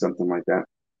creating something like that.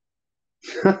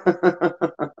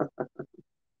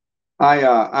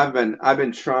 I've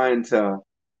been trying to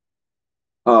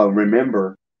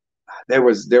remember. There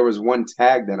was one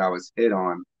tag that I was hit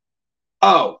on.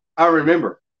 Oh, I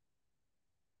remember.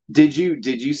 Did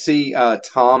you see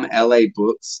Tom LA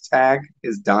Books tag,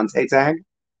 his Dante tag?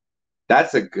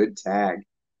 That's a good tag.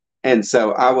 And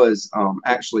so I was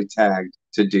actually tagged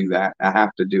to do that. I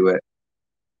have to do it.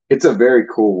 It's a very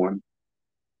cool one.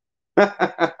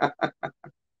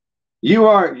 You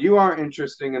are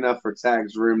interesting enough for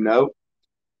tags room. No,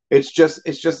 it's just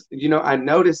I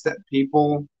noticed that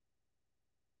people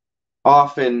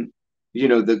often,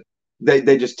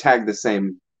 they just tag the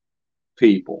same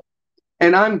people,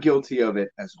 and I'm guilty of it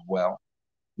as well.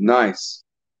 Nice.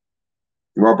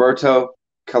 Roberto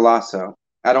Calasso.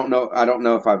 I don't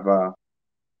know if I've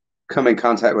come in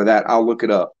contact with that. I'll look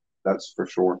it up. That's for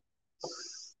sure.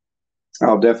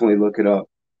 I'll definitely look it up.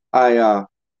 I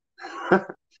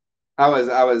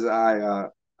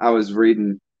I was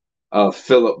reading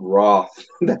Philip Roth.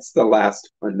 That's the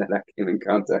last one that I came in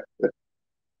contact with.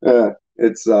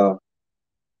 It's so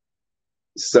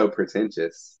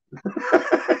pretentious.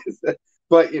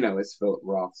 But it's Philip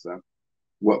Roth, so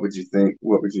what would you think?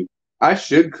 I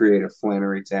should create a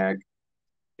Flannery tag.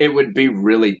 It would be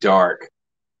really dark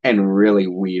and really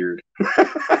weird.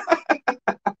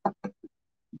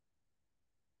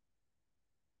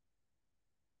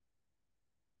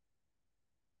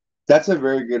 That's a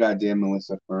very good idea,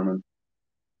 Melissa Furman.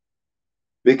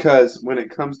 Because when it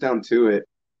comes down to it,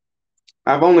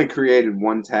 I've only created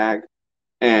one tag,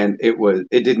 and it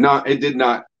did not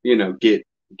get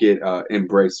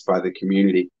embraced by the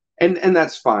community, and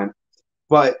that's fine.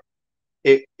 But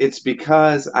I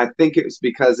think it's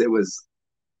because it was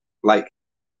like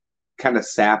kind of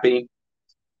sappy.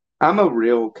 I'm a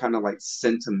real kind of like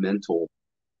sentimental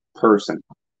person.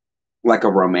 like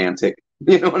a romantic.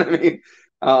 You know what I mean?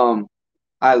 Um,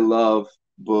 I love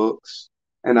books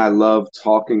and I love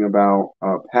talking about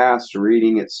past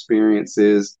reading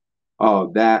experiences.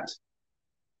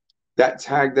 That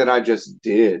tag that I just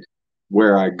did,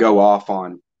 where I go off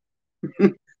on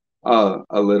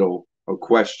a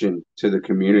question to the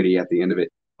community at the end of it.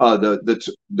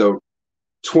 The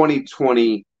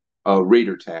 2020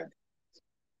 reader tag.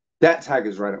 That tag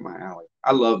is right up my alley.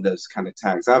 I love those kind of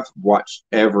tags. I've watched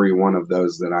every one of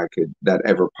those that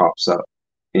ever pops up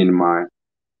in my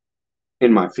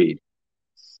feed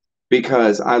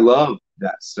because I love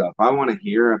that stuff. I want to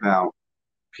hear about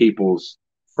people's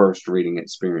first reading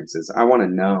experiences. I want to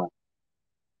know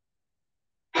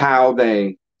how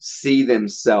they see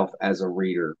themselves as a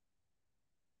reader,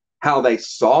 how they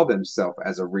saw themselves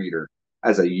as a reader,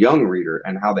 as a young reader,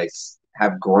 and how they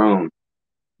have grown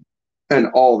and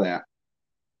all that.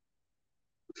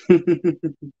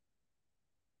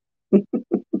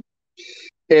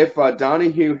 If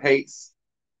Donahue hates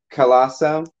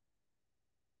Calasso,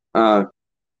 uh,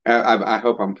 I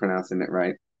hope I'm pronouncing it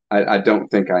right. I don't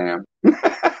think I am.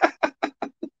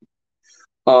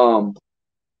 um,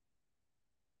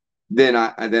 then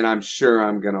I'm sure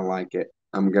I'm gonna like it.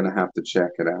 I'm gonna have to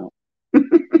check it out.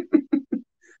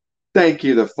 Thank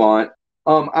you, the font.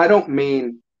 I don't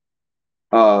mean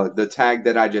the tag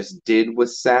that I just did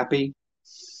was sappy,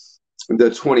 the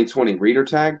 2020 reader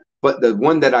tag, but the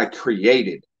one that I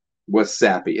created was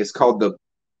sappy. It's called the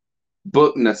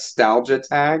book nostalgia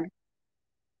tag.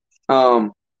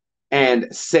 Um,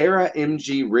 and Sarah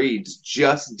MG Reeds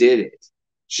just did it.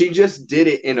 She just did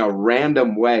it in a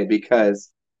random way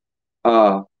because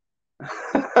uh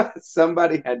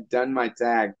somebody had done my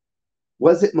tag.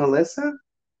 Was it Melissa?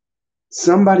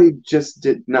 Somebody just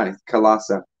did nice.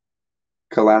 Kalasa.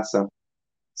 Kalasa.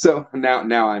 So now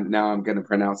I'm gonna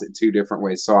pronounce it two different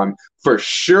ways. So I'm for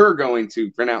sure going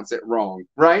to pronounce it wrong,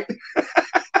 right?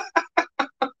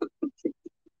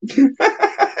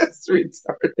 It's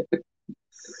retarded.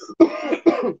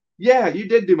 Yeah, you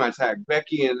did do my tag.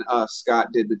 Becky and Scott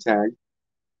did the tag.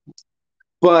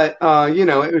 But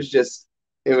it was just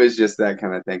that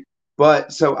kind of thing.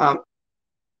 But so I'm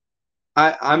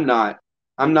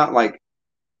not like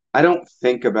I don't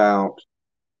think about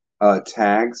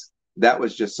tags. That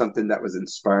was just something that was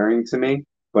inspiring to me.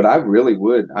 But I really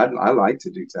would. I like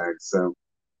to do tags. So,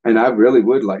 and I really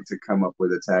would like to come up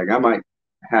with a tag. I might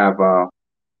have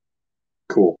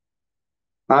cool.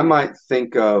 I might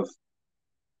think of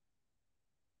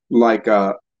like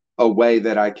a way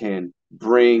that I can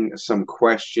bring some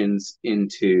questions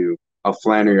into a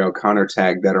Flannery O'Connor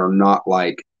tag that are not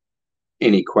like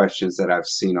any questions that I've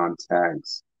seen on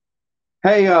tags.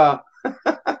 Hey,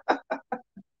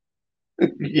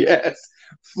 yes,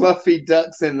 fluffy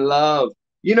ducks in love.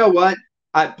 You know what?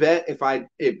 I bet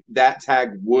if that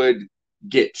tag would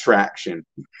get traction,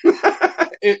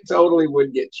 it totally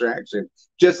would get traction.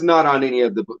 Just not on any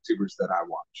of the booktubers that I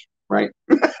watch, right?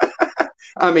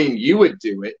 I mean, you would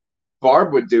do it.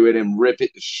 Barb would do it and rip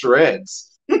it to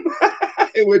shreds.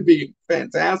 It would be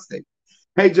fantastic.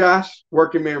 Hey, Josh,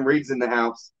 Working Man Reads in the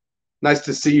house. Nice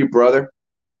to see you, brother.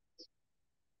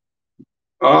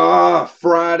 Oh,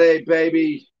 Friday,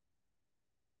 baby.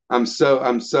 I'm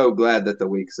so glad that the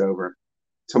week's over.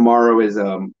 Tomorrow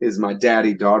is my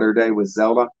daddy daughter day with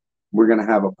Zelda. We're gonna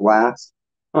have a blast.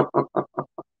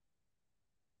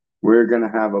 We're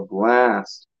gonna have a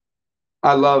blast.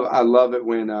 I love it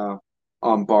when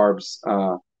on Barb's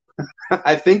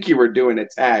I think you were doing a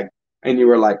tag and you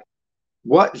were like,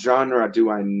 what genre do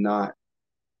I not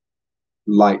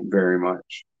like very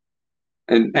much?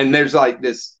 And there's like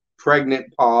this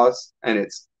pregnant pause and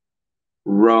it's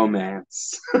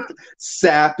romance.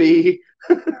 Sappy,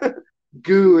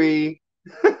 gooey,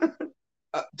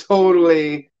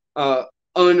 totally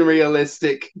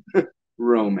unrealistic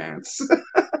romance.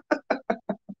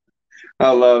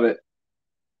 I love it.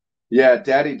 Yeah,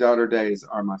 daddy daughter days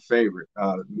are my favorite.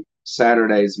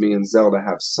 Saturdays, me and Zelda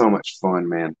have so much fun,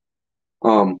 man.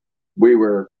 Um, we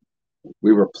were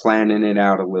we were planning it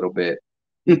out a little bit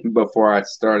before I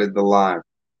started the live,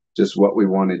 just what we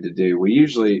wanted to do. We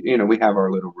usually, we have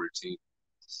our little routine,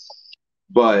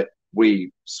 but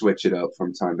we switch it up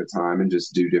from time to time and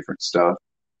just do different stuff.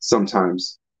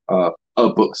 Sometimes a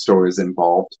bookstore is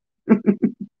involved.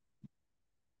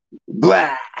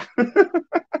 Blah.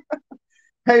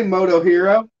 Hey, Moto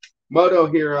Hero. Moto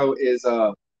Hero is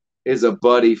a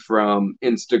buddy from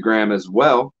Instagram as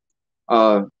well.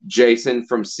 Jason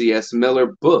from C.S.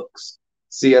 Miller Books.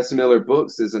 C.S. Miller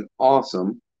Books is an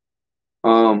awesome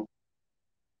um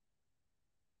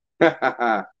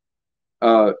uh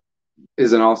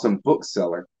is an awesome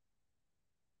bookseller.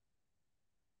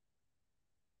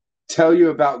 tell you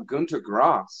about Gunter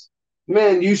Grass.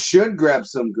 Man, you should grab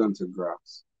some Gunter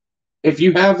Grass. If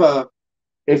you have a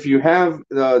if you have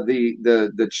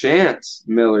the chance,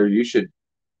 Miller, you should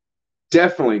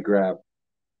definitely grab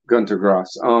Gunter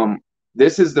Grass.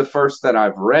 This is the first that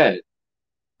I've read,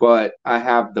 but I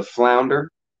have the Flounder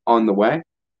on the way,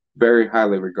 very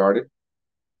highly regarded.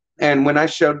 And when I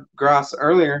showed Grass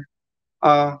earlier,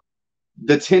 uh,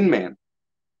 the Tin Man,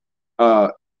 uh,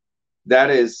 that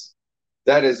is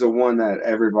that is the one that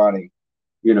everybody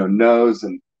knows,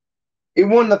 and it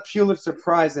won the Pulitzer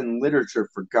Prize in literature,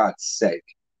 for God's sake.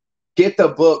 Get the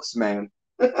books, man.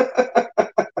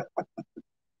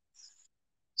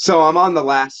 So I'm on the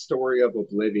last story of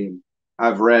Oblivion.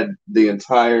 I've read the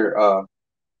entire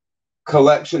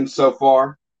collection so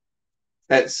far,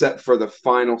 except for the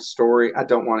final story. I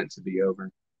don't want it to be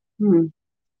over. Hmm.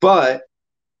 But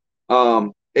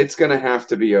it's going to have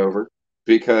to be over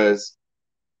because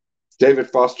David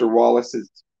Foster Wallace is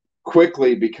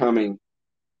quickly becoming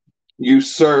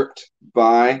usurped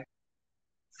by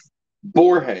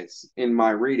Borges in my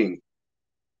reading.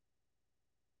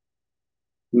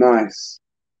 Nice.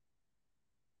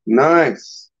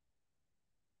 Nice.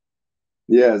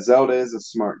 Yeah, Zelda is a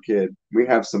smart kid. We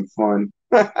have some fun.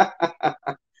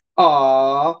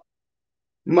 Aw,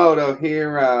 Moto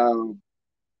Hero.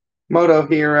 Moto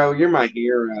Hero, you're my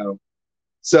hero.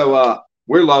 So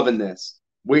we're loving this.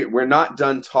 We're not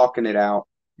done talking it out.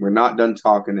 We're not done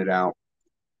talking it out.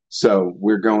 So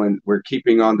we're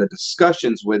keeping on the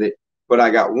discussions with it. But I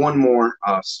got one more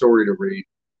story to read.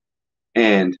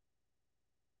 And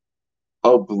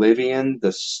Oblivion,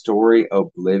 the story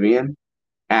Oblivion,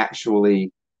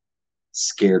 actually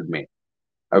scared me.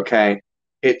 Okay.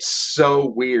 It's so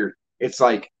weird. It's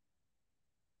like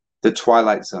the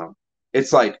Twilight Zone.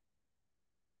 It's like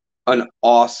an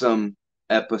awesome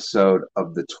episode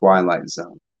of the Twilight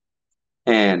Zone.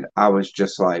 And I was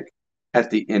just like, at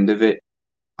the end of it,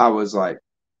 I was like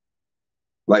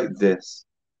this,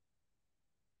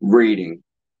 reading,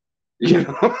 you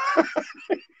know?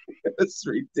 It was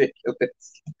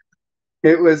ridiculous.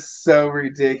 It was so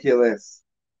ridiculous.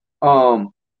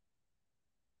 Um,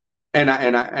 and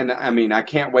I mean, I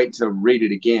can't wait to read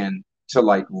it again to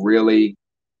like really,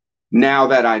 now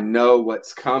that I know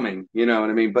what's coming, you know what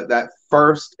I mean? But that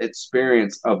first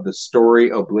experience of the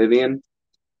story Oblivion,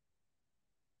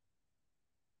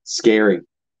 scary.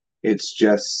 It's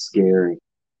just scary.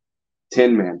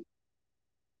 Tin Man.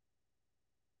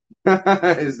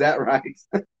 Is that right?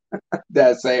 Did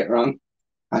I say it wrong?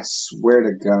 I swear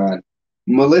to God.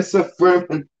 Melissa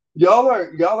Furman, y'all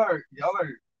are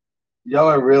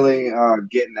really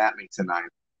getting at me tonight.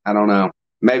 I don't know.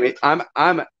 Maybe I'm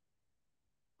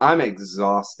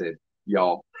exhausted,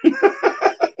 y'all.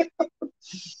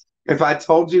 If I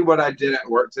told you what I did at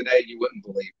work today, you wouldn't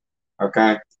believe it.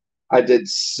 Okay? I did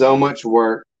so much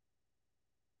work.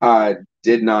 I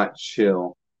did not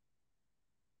chill.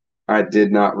 I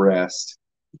did not rest.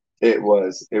 It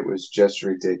was just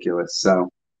ridiculous. So,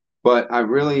 but I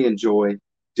really enjoy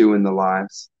doing the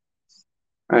lives.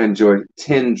 I enjoy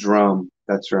Tin Drum.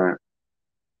 That's right.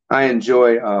 I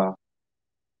enjoy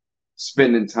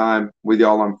spending time with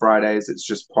y'all on Fridays. It's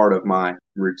just part of my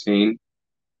routine.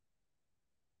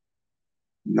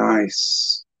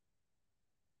 Nice.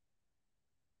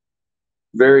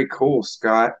 Very cool,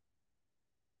 Scott.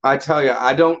 I tell you,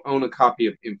 I don't own a copy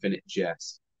of Infinite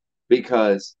Jest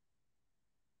because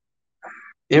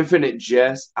Infinite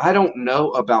Jest, I don't know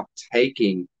about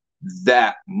taking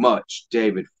that much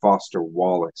David Foster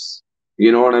Wallace.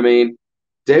 You know what I mean?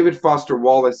 David Foster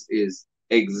Wallace is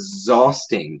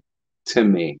exhausting to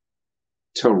me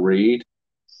to read,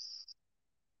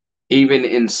 even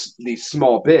in these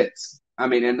small bits. I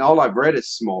mean, and all I've read is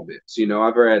small bits.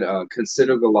 I've read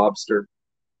Consider the Lobster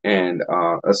and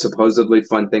a supposedly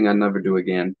fun thing I never do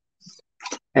again,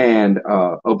 and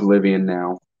Oblivion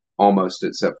now, almost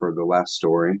except for the last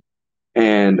story.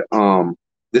 And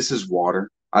This is Water.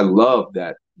 I love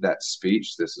that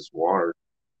speech. This is water.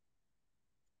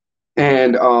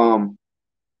 And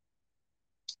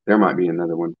there might be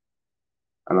another one.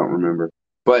 I don't remember.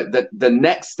 But the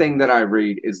next thing that I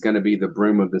read is going to be The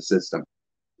Broom of the System.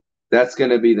 That's going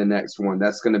to be the next one.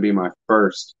 That's going to be my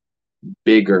first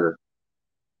bigger.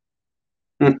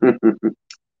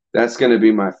 That's going to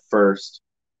be my first.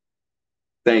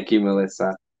 Thank you,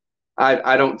 Melissa.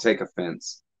 I don't take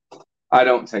offense. I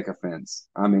don't take offense.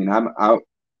 I mean, I'm out.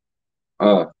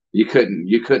 You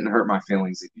couldn't hurt my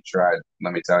feelings if you tried.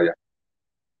 Let me tell you.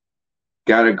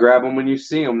 Gotta grab them when you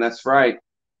see them. That's right.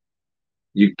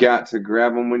 You got to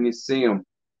grab them when you see them.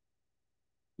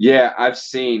 Yeah, I've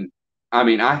seen. I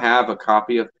mean, I have a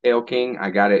copy of Pale King.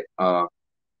 I got it on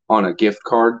a gift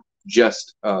card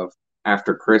just of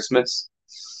after Christmas,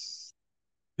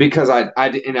 because I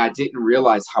didn't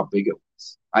realize how big it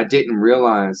was. I didn't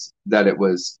realize that it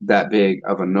was that big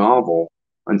of a novel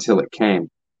until it came.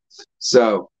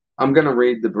 So I'm gonna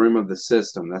read The Broom of the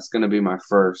System. That's gonna be my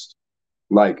first,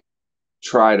 like,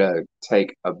 try to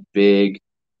take a big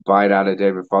bite out of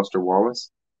David Foster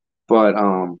Wallace. But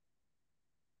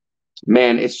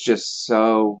man, it's just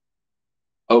so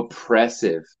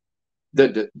oppressive.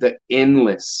 The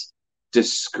endless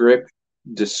descriptions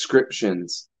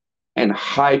and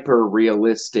hyper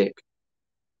realistic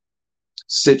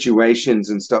situations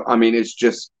and stuff. I mean, it's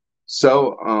just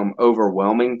so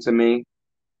overwhelming to me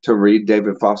to read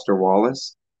David Foster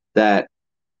Wallace that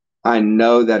I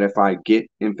know that if I get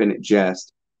Infinite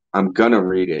Jest, I'm gonna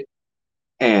read it,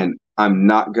 and I'm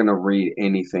not gonna read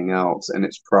anything else, and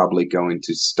it's probably going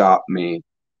to stop me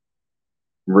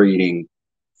reading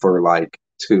for like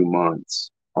 2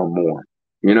 months or more.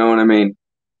 You know what I mean?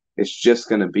 It's just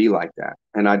going to be like that.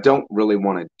 And I don't really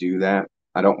want to do that.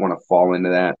 I don't want to fall into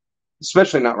that,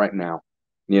 especially not right now.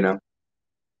 You know,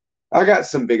 I got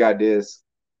some big ideas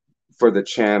for the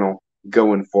channel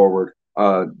going forward.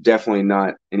 Definitely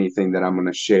not anything that I'm going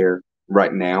to share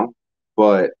right now,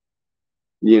 but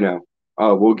you know,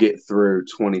 we'll get through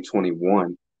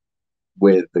 2021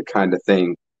 with the kind of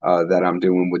thing that I'm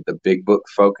doing with the big book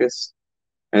focus.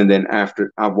 And then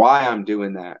after, why I'm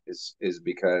doing that is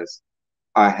because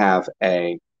I have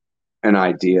an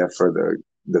idea for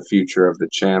the future of the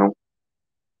channel,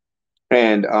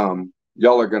 and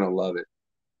y'all are gonna love it.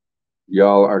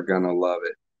 Y'all are gonna love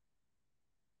it.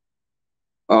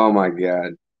 Oh my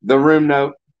God, the room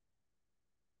note.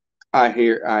 I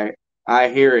hear I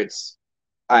hear it's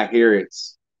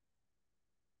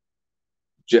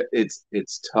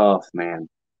it's tough, man.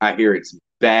 I hear it's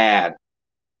bad,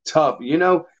 tough. You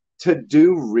know, to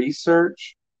do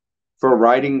research for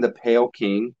writing The Pale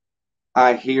King,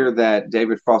 I hear that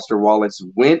David Foster Wallace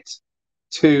went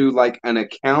to like an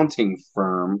accounting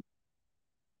firm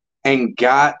and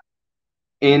got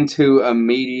into a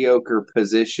mediocre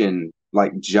position,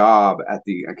 like job at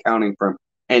the accounting firm,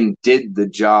 and did the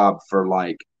job for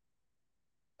like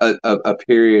a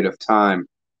period of time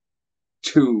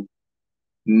to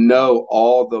know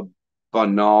all the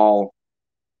banal,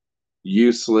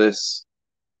 useless,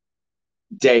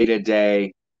 day to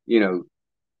day, you know,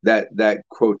 that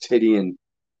quotidian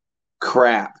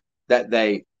crap that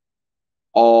they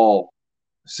all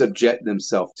subject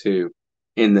themselves to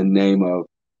in the name of,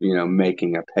 you know,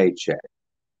 making a paycheck.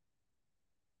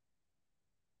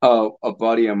 Oh, a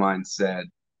buddy of mine said,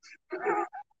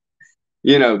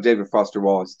 you know, David Foster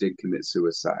Wallace did commit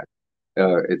suicide.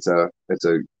 It's a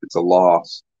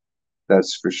loss,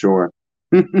 that's for sure.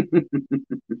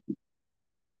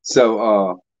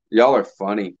 So y'all are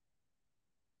funny.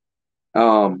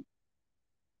 Um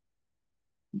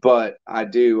but I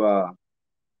do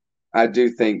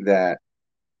think that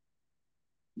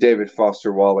David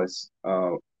Foster Wallace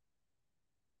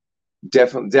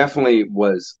definitely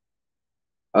was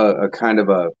a kind of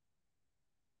a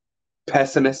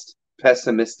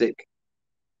pessimistic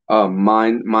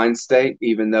mind state,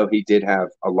 even though he did have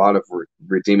a lot of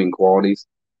redeeming qualities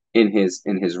in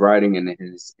his writing and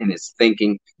in his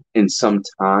thinking in some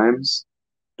times.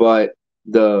 But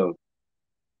the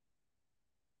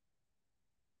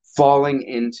falling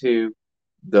into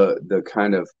the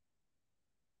kind of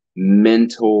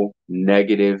mental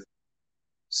negative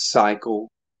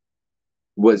cycle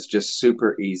was just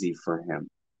super easy for him,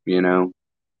 you know?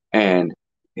 And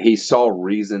he saw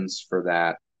reasons for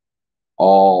that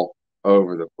all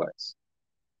over the place.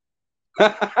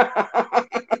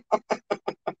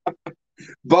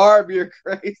 Barb, you're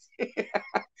crazy.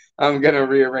 I'm going to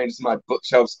rearrange my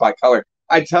bookshelves by color.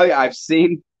 I tell you, I've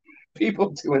seen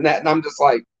people doing that, and I'm just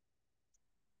like,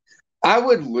 I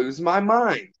would lose my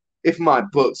mind if my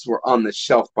books were on the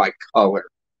shelf by color.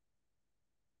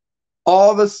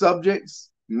 All the subjects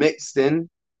mixed in,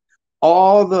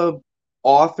 all the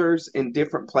authors in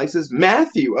different places.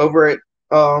 Matthew over at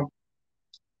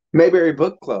Mayberry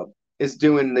Book Club is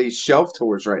doing these shelf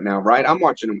tours right now, right? I'm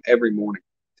watching them every morning.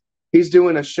 He's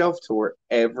doing a shelf tour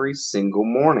every single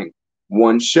morning,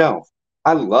 one shelf.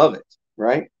 I love it,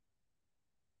 right?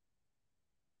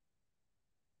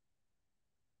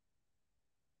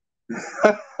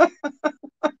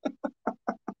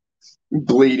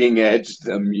 Bleeding Edge,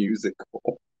 the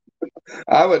musical.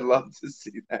 I would love to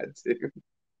see that too.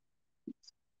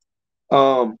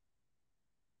 Um,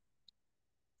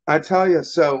 I tell you,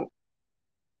 so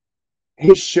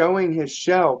he's showing his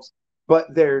shelves,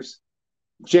 but there's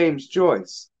James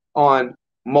Joyce on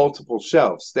multiple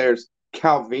shelves. There's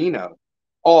Calvino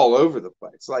all over the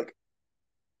place. Like,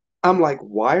 I'm like,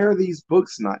 why are these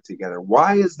books not together?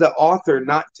 Why is the author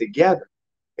not together?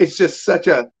 It's just such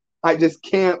a, I just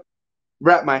can't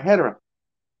wrap my head around.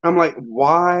 I'm like,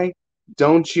 why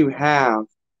don't you have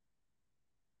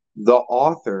the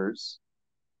authors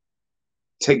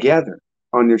together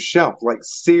on your shelf? Like,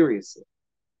 seriously,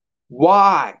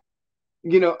 why?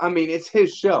 I mean, it's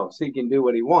his shelf, so he can do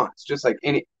what he wants, just like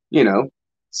any,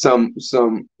 some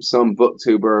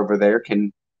booktuber over there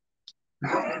can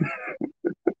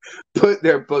put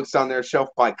their books on their shelf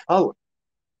by color.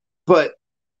 But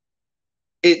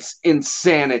it's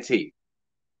insanity.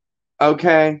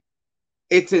 Okay?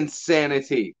 It's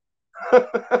insanity.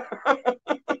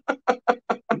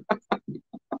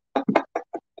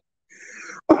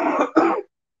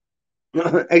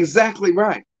 Exactly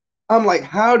right. I'm like,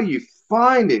 how do you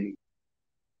find any?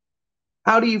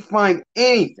 How do you find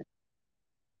anything?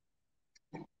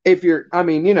 If you're, I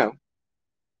mean,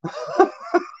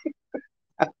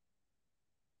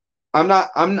 I'm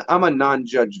a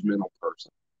non-judgmental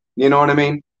person. You know what I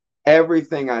mean?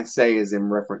 Everything I say is in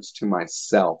reference to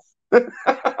myself.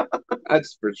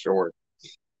 That's for sure.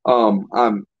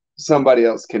 I'm somebody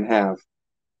else can have.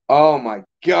 Oh my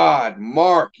God,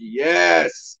 Mark,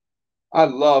 yes. I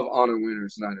love Honor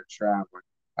Winter's Night of Traveling.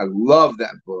 I love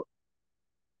that book.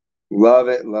 Love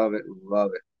it, love it,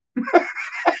 love it.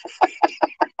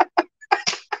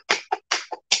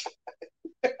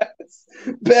 Yes.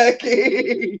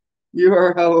 Becky, you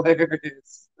are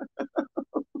hilarious.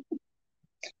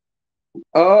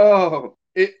 Oh,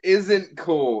 it isn't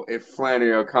cool if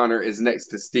Flannery O'Connor is next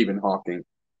to Stephen Hawking.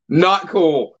 Not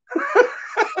cool.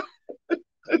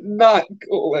 Not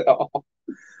cool at all.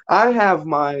 I have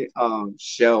my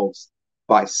shelves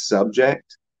by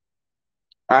subject.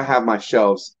 I have my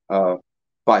shelves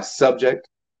by subject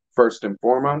first and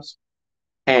foremost.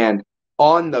 And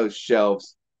on those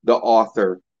shelves, the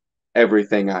author,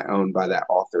 everything I own by that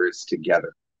author is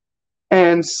together.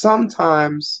 And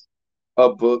sometimes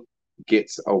a book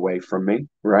gets away from me,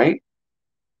 right?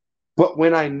 But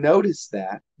when I notice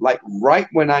that, like right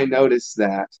when I notice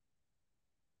that,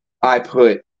 I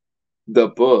put the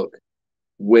book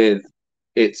with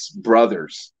its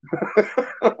brothers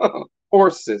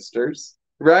or sisters,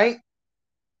 right?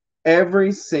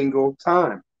 Every single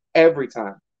time, every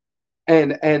time.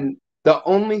 And the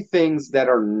only things that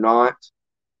are not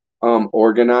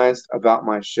organized about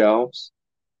my shelves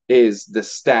is the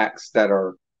stacks that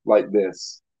are like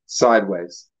this,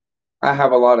 sideways. I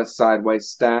have a lot of sideways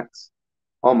stacks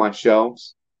on my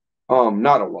shelves.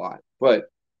 Not a lot, but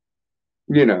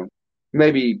you know,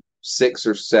 maybe six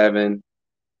or seven,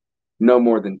 no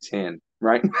more than 10,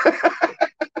 right?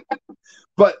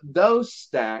 But those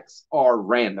stacks are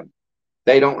random.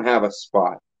 They don't have a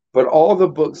spot. But all the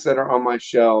books that are on my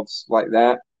shelves like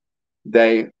that,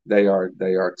 they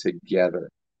are together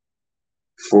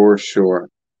for sure.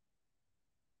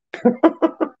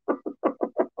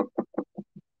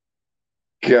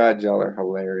 God, y'all are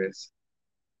hilarious.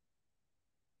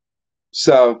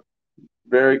 So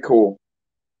very cool.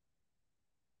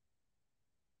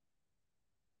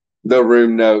 The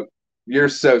room note. You're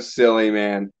so silly,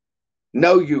 man.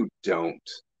 No, you don't.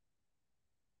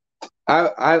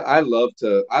 I love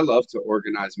to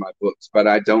organize my books, but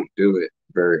I don't do it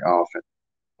very often.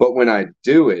 But when I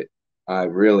do it, I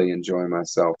really enjoy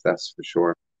myself, that's for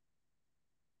sure.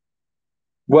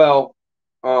 Well,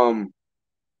 um,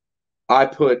 I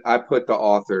put the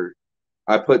author,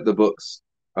 I put the books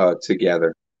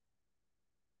together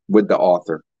with the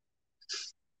author.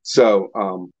 So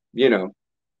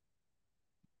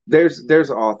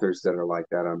there's authors that are like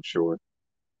that, I'm sure.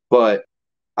 But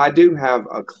I do have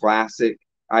a classic.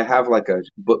 I have like a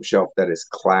bookshelf that is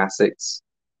classics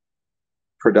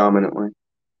predominantly.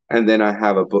 And then I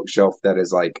have a bookshelf that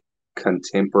is like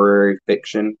contemporary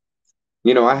fiction.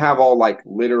 I have all like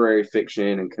literary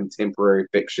fiction and contemporary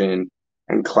fiction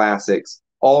and classics,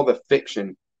 all the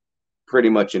fiction pretty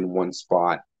much in one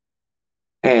spot.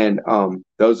 And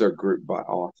those are grouped by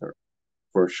author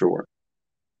for sure.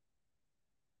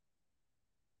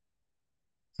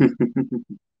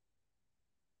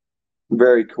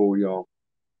 Very cool, y'all.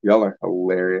 Y'all are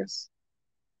hilarious.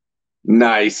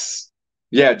 Nice.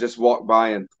 Yeah, just walk by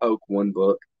and poke one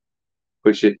book,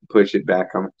 push it back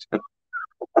on the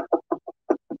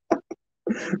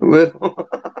little.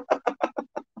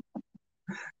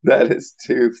 That is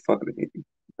too funny.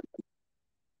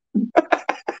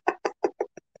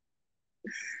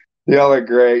 Y'all are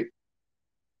great.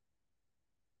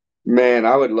 Man,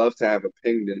 I would love to have a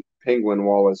penguin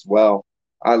wall as well.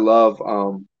 I love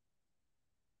um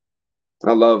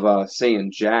I love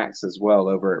seeing Jax as well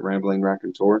over at Rambling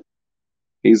Raconteur.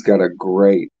 He's got a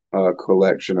great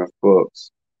collection of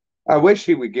books. I wish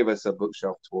he would give us a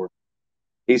bookshelf tour.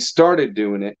 He started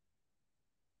doing it,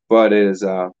 but it is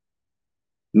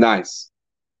nice.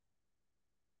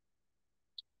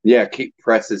 Yeah, keep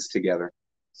presses together.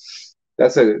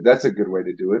 That's a good way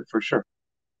to do it for sure.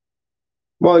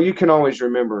 Well, you can always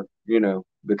remember,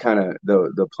 the kind of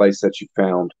the place that you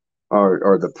found,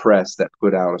 or the press that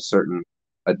put out a certain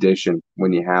edition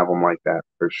when you have them like that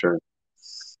for sure.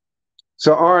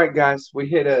 So, all right, guys, we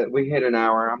hit an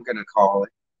hour. I'm gonna call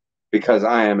it because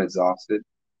I am exhausted.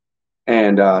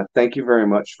 And thank you very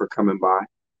much for coming by.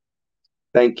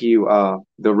 Thank you,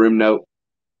 the room note,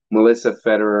 Melissa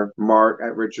Federer, Mark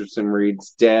at Richardson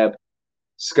Reads, Deb,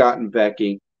 Scott and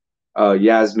Becky,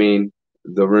 Yasmin,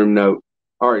 the room note,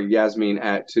 or Yasmin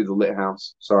at To the Lit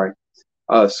House. Sorry.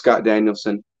 Scott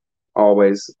Danielson,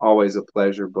 always a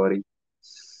pleasure, buddy.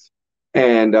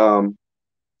 And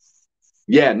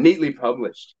yeah, neatly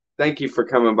published. Thank you for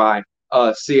coming by.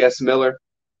 C.S. Miller,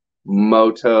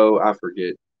 Moto, I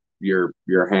forget your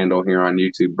handle here on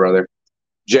YouTube, brother.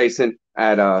 Jason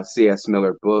at C.S.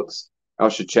 Miller Books. I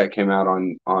should check him out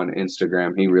on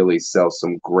Instagram. He really sells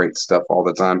some great stuff all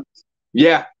the time.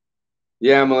 Yeah,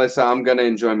 yeah, Melissa, I'm gonna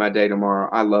enjoy my day tomorrow.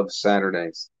 I love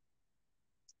Saturdays.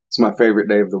 It's my favorite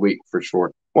day of the week for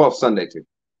sure. Well, Sunday too.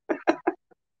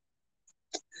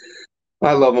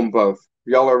 I love them both.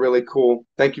 Y'all are really cool.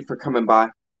 Thank you for coming by.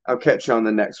 I'll catch you on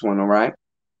the next one, all right?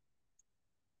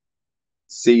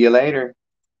 See you later.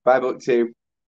 Bye, BookTube.